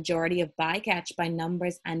up the majority of bycatch by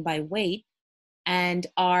numbers and by weight? And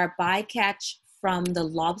are bycatch from the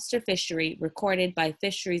lobster fishery recorded by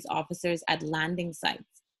fisheries officers at landing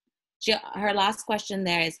sites? Her last question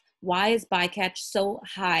there is, why is bycatch so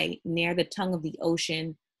high near the tongue of the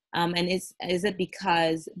ocean? And is it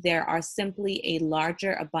because there are simply a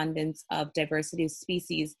larger abundance of diversity of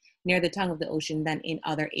species near the tongue of the ocean than in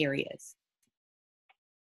other areas?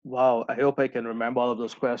 Wow, I hope I can remember all of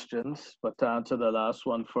those questions, but to answer the last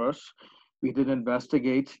one first, we did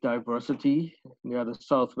investigate diversity near the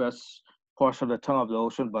southwest portion of the tongue of the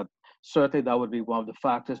ocean, but certainly that would be one of the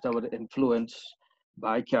factors that would influence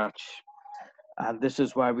bycatch. And this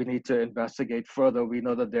is why we need to investigate further. We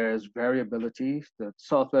know that there is variability. The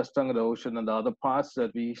southwest tongue of the ocean and the other parts that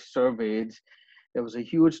we surveyed, there was a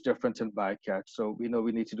huge difference in bycatch. So we know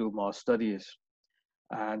we need to do more studies.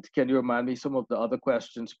 And can you remind me some of the other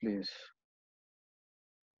questions, please?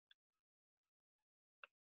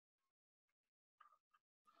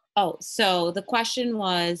 Oh, so the question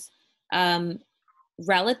was,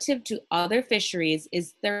 relative to other fisheries,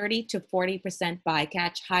 is 30 to 40%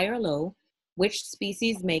 bycatch high or low? Which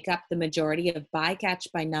species make up the majority of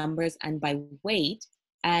bycatch by numbers and by weight?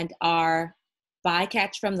 And are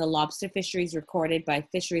bycatch from the lobster fisheries recorded by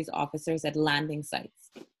fisheries officers at landing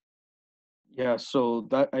sites? Yeah, so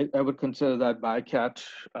that I would consider that bycatch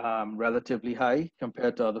relatively high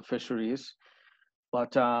compared to other fisheries.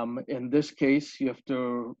 But in this case, you have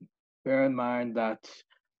to bear in mind that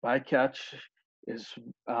bycatch is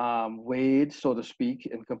weighed, so to speak,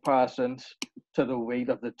 in comparison to the weight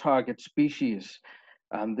of the target species.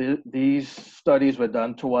 And these studies were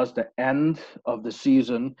done towards the end of the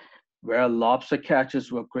season where lobster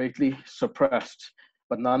catches were greatly suppressed.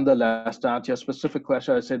 But nonetheless, to answer your specific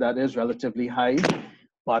question, I'd say that is relatively high.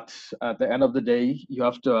 But at the end of the day, you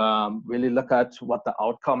have to really look at what the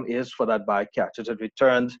outcome is for that bycatch. Is it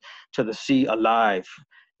returned to the sea alive?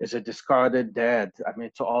 Is it discarded dead? I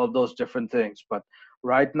mean, to all of those different things. But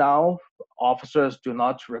right now, officers do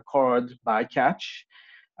not record bycatch.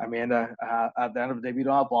 I mean, at the end of the day, we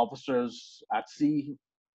don't have officers at sea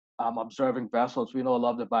observing vessels. We know a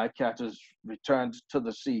lot of the bycatch is returned to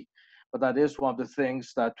the sea. But that is one of the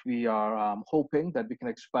things that we are hoping that we can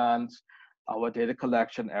expand our data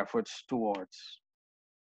collection efforts towards.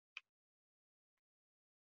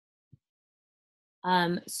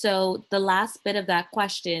 So the last bit of that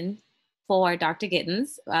question for Dr.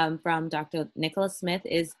 Gittens from Dr. Nicholas Smith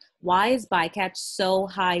is, why is bycatch so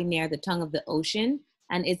high near the tongue of the ocean?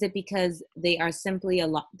 And is it because there are simply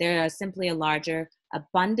a larger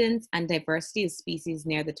abundance and diversity of species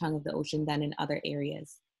near the tongue of the ocean than in other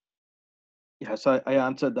areas? Yes, I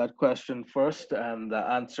answered that question first, and the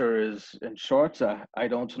answer is, in short, I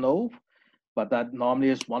don't know, but that normally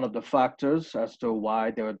is one of the factors as to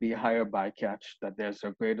why there would be higher bycatch, that there's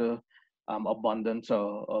a greater abundance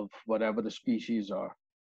of whatever the species are.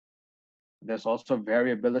 There's also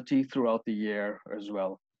variability throughout the year as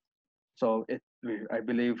well. So I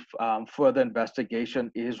believe further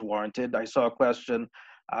investigation is warranted. I saw a question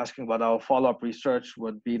asking what our follow-up research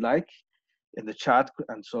would be like in the chat.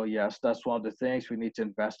 And so, yes, that's one of the things we need to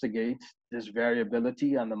investigate, this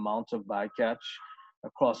variability and amounts of bycatch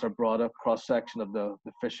across a broader cross-section of the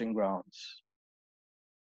fishing grounds.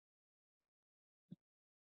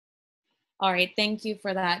 All right, thank you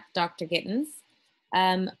for that, Dr. Gittens.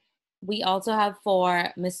 We also have for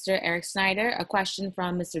Mr. Eric Snyder, a question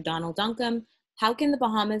from Mr. Donald Duncombe. How can the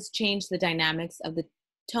Bahamas change the dynamics of the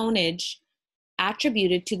tonnage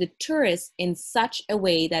attributed to the tourists in such a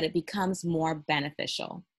way that it becomes more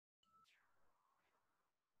beneficial?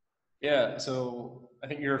 Yeah, so I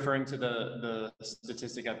think you're referring to the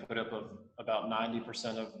statistic I put up of about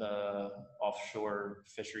 90% of the offshore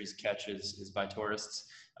fisheries catches is by tourists.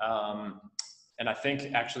 And I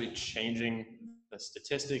think actually changing the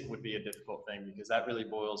statistic would be a difficult thing, because that really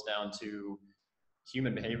boils down to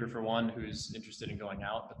human behavior for one, who's interested in going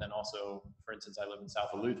out, but then also, for instance, I live in South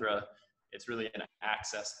Eleuthera, it's really an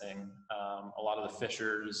access thing. A lot of the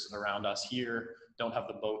fishers around us here don't have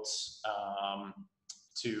the boats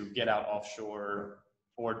to get out offshore,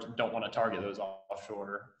 or don't want to target those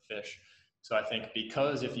offshore fish. So I think,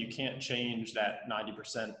 because if you can't change that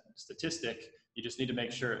 90% statistic, you just need to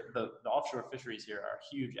make sure the offshore fisheries here are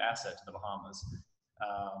a huge asset to the Bahamas.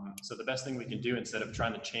 So the best thing we can do instead of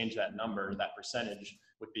trying to change that number, that percentage,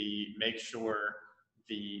 would be make sure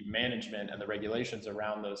the management and the regulations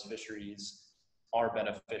around those fisheries are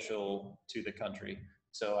beneficial to the country.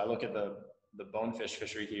 So I look at the bonefish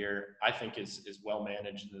fishery here, I think is well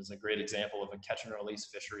managed and is a great example of a catch and release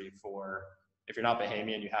fishery for, if you're not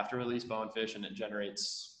Bahamian, you have to release bonefish, and it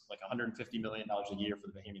generates like $150 million a year for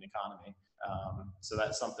the Bahamian economy. So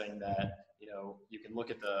that's something that, you can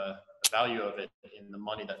look at the value of it in the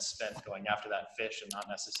money that's spent going after that fish and not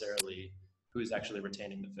necessarily who's actually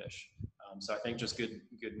retaining the fish. So I think just good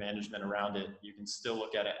management around it, you can still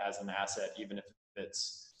look at it as an asset, even if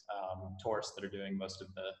it's tourists that are doing most of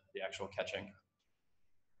the actual catching.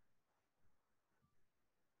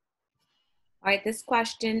 All right, this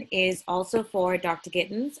question is also for Dr.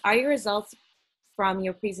 Gittens. Are your results from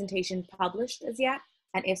your presentation published as yet?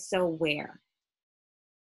 And if so, where?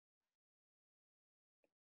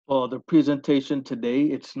 For the presentation today,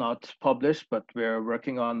 it's not published, but we're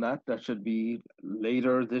working on that. That should be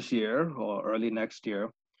later this year or early next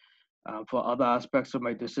year. For other aspects of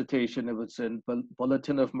my dissertation, it was in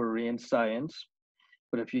Bulletin of Marine Science.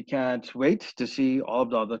 But if you can't wait to see all of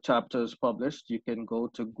the other chapters published, you can go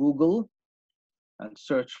to Google and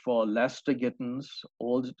search for Lester Gittens,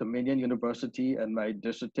 Old Dominion University, and my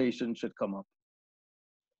dissertation should come up.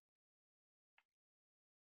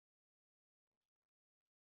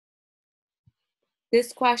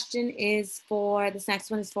 This next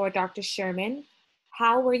one is for Dr. Sherman.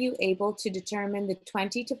 How were you able to determine the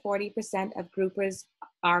 20 to 40% of groupers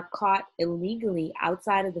are caught illegally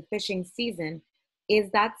outside of the fishing season? Is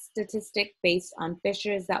that statistic based on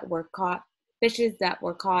fishes that were caught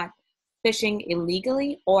fishing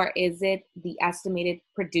illegally, or is it the estimate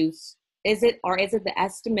produced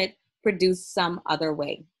some other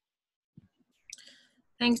way?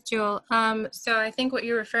 Thanks, Jewel. So I think what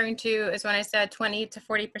you're referring to is when I said 20 to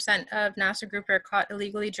 40% of NASA grouper are caught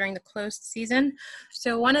illegally during the closed season.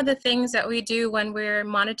 So one of the things that we do when we're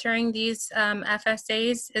monitoring these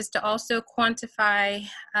FSAs is to also quantify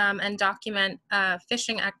and document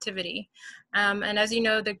fishing activity. And as you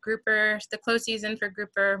know, the closed season for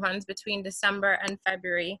grouper runs between December and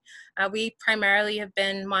February. We primarily have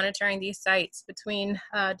been monitoring these sites between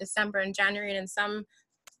December and January, and in some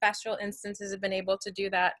special instances have been able to do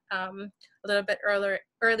that a little bit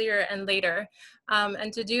earlier and later.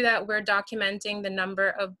 And to do that, we're documenting the number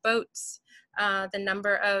of boats, the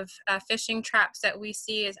number of fishing traps that we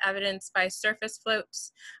see as evidenced by surface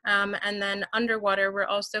floats. And then underwater, we're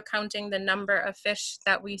also counting the number of fish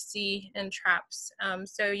that we see in traps.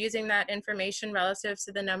 So using that information relative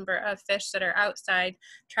to the number of fish that are outside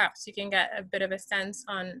traps, you can get a bit of a sense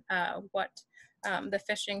on what the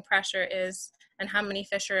fishing pressure is and how many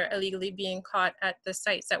fish are illegally being caught at the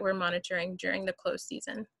sites that we're monitoring during the closed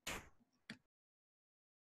season.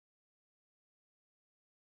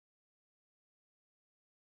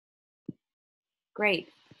 Great.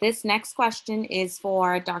 This next question is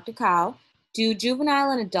for Dr. Kao. Do juvenile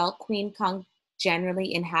and adult queen conch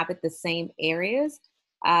generally inhabit the same areas?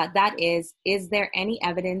 That is there any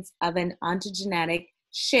evidence of an ontogenetic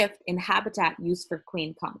shift in habitat use for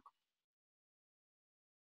queen conch?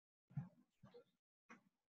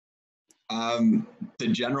 The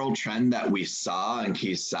general trend that we saw in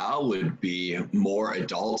Key Sal would be more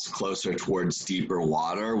adults closer towards deeper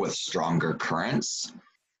water with stronger currents.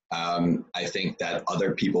 I think that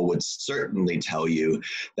other people would certainly tell you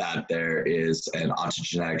that there is an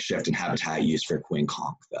ontogenetic shift in habitat use for queen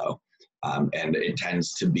conch, though. And it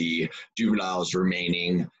tends to be juveniles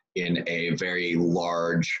remaining in a very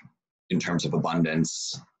large, in terms of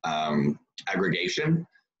abundance, aggregation,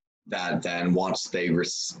 that then once they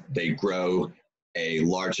grow a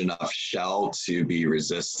large enough shell to be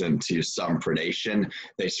resistant to some predation,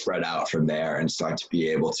 they spread out from there and start to be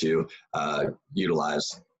able to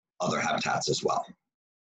utilize other habitats as well.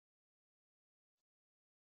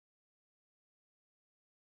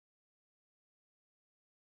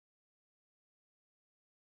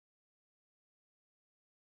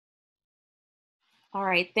 All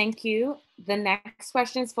right, thank you. The next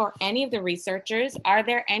question is for any of the researchers. Are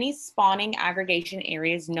there any spawning aggregation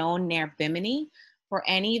areas known near Bimini for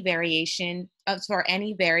any various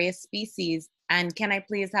species? And can I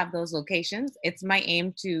please have those locations? It's my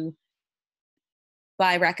aim to,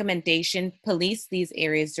 by recommendation, police these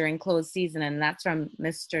areas during closed season, and that's from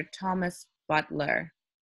Mr. Thomas Butler.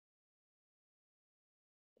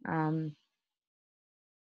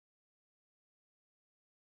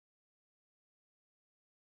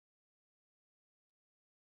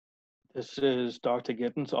 This is Dr.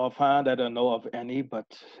 Gittens. Offhand, I don't know of any, but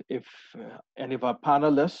if any of our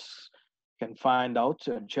panelists can find out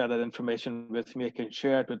and share that information with me, I can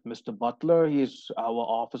share it with Mr. Butler. He's our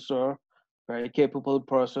officer, very capable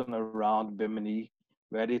person around Bimini,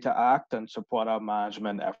 ready to act and support our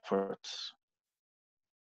management efforts.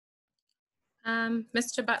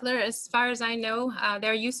 Mr. Butler, as far as I know,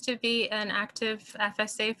 there used to be an active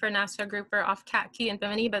FSA for Nassau grouper off Cat Key and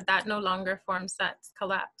Bimini, but that no longer forms. That's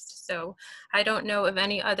collapsed. So I don't know of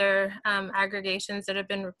any other aggregations that have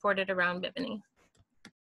been reported around Bimini.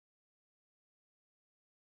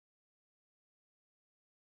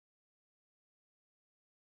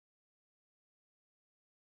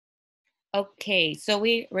 Okay, so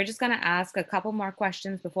we're just going to ask a couple more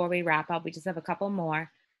questions before we wrap up. We just have a couple more.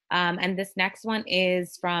 And this next one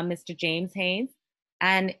is from Mr. James Haynes.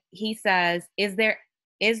 And he says, is there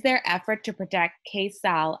effort to protect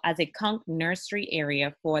K-Sal as a conch nursery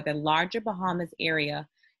area for the larger Bahamas area?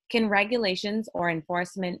 Can regulations or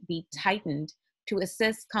enforcement be tightened to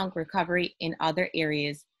assist conch recovery in other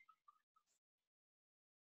areas?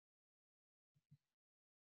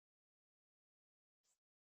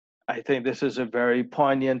 I think this is a very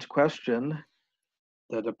poignant question.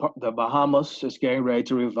 The Bahamas is getting ready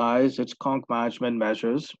to revise its conch management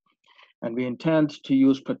measures, and we intend to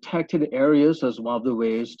use protected areas as one of the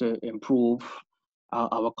ways to improve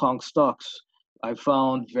our conch stocks. I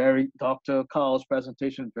found Dr. Carl's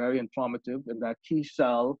presentation very informative in that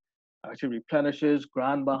K-Sal actually replenishes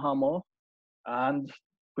Grand Bahama and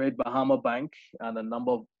Great Bahama Bank and a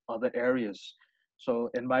number of other areas.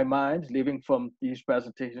 So in my mind, leaving from these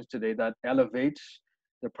presentations today, that elevates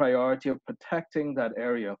the priority of protecting that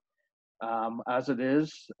area. As it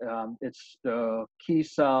is, it's the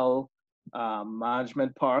K-Sal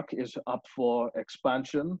Management Park is up for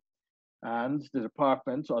expansion, and the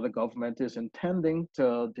department or the government is intending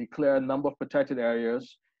to declare a number of protected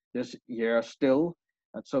areas this year still.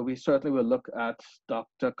 And so we certainly will look at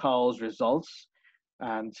Dr. Cowell's results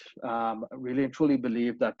and really and truly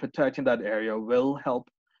believe that protecting that area will help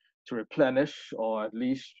to replenish or at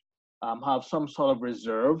least have some sort of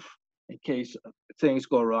reserve in case things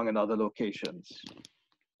go wrong in other locations.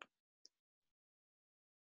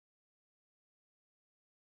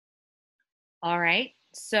 All right.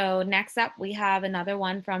 So next up, we have another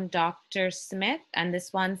one from Dr. Smith, and this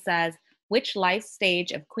one says, which life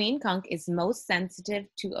stage of queen conch is most sensitive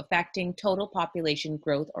to affecting total population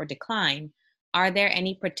growth or decline? Are there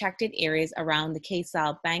any protected areas around the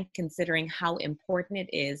K-Sal Bank, considering how important it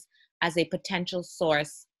is as a potential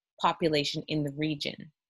source population in the region?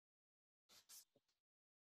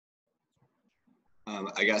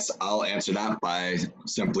 I guess I'll answer that by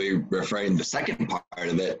simply referring the second part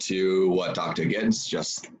of it to what Dr. Giddens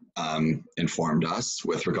just informed us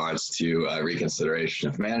with regards to reconsideration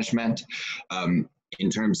of management. In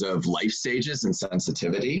terms of life stages and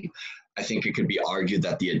sensitivity, I think it could be argued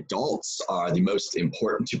that the adults are the most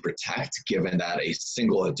important to protect, given that a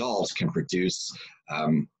single adult can produce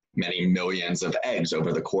many millions of eggs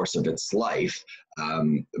over the course of its life,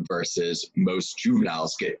 versus most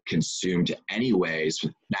juveniles get consumed anyways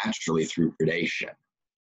naturally through predation.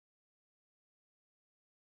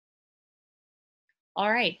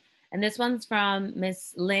 All right. And this one's from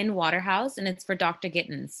Miss Lynn Waterhouse, and it's for Dr.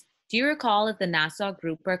 Gittens. Do you recall if the Nassau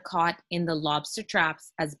grouper caught in the lobster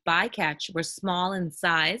traps as bycatch were small in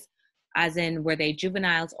size, as in were they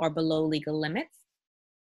juveniles or below legal limits?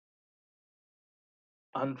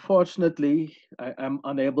 Unfortunately, I am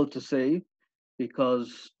unable to say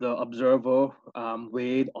because the observer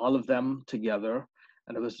weighed all of them together,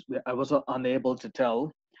 and I was unable to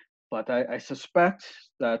tell. But I suspect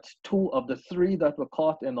that 2 of the 3 that were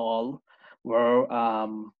caught in all were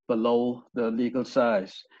below the legal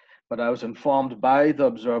size. But I was informed by the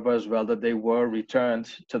observer as well that they were returned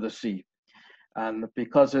to the sea. And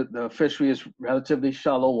because the fishery is relatively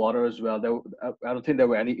shallow water as well, I don't think there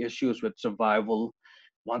were any issues with survival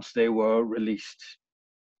once they were released.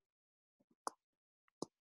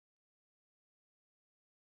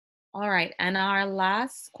 All right, and our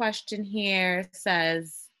last question here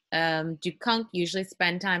says, do conch usually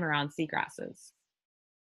spend time around seagrasses?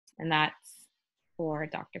 And that's for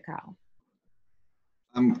Dr. Cowell.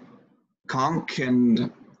 Conch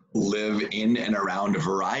can live in and around a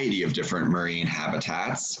variety of different marine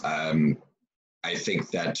habitats. I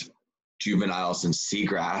think that juveniles and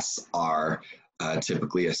seagrass are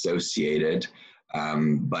typically associated,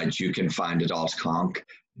 but you can find adult conch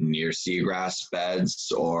near seagrass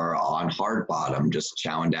beds or on hard bottom, just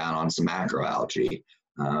chowing down on some macroalgae.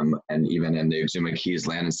 And even in the Exuma Keys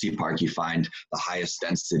Land and Sea Park, you find the highest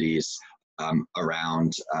densities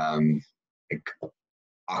around like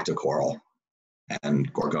octocoral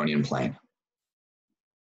and Gorgonian plain.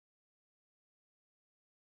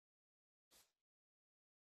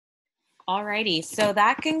 Alrighty, so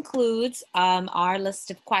that concludes our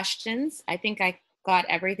list of questions. I think I got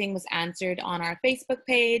everything was answered on our Facebook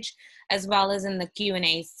page, as well as in the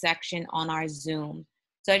Q&A section on our Zoom.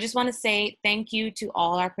 So I just want to say thank you to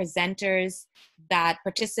all our presenters that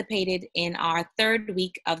participated in our third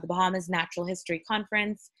week of the Bahamas Natural History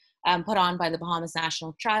Conference put on by the Bahamas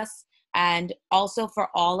National Trust, and also for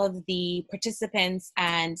all of the participants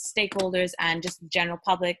and stakeholders and just the general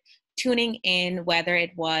public tuning in, whether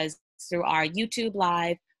it was through our YouTube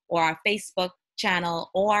live or our Facebook channel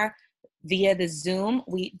or via the Zoom.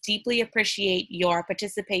 We deeply appreciate your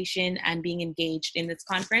participation and being engaged in this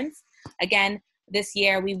conference. Again, this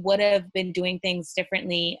year we would have been doing things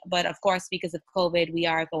differently, but of course, because of COVID, we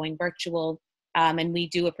are going virtual, and we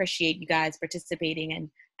do appreciate you guys participating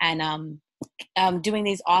and doing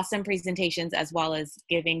these awesome presentations, as well as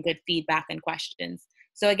giving good feedback and questions.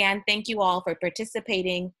 So again, thank you all for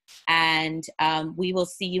participating, and we will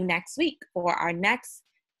see you next week for our next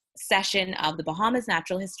session of the Bahamas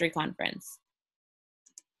Natural History Conference.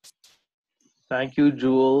 Thank you,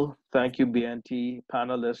 Jewel. Thank you, BNT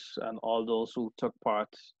panelists, and all those who took part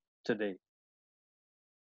today.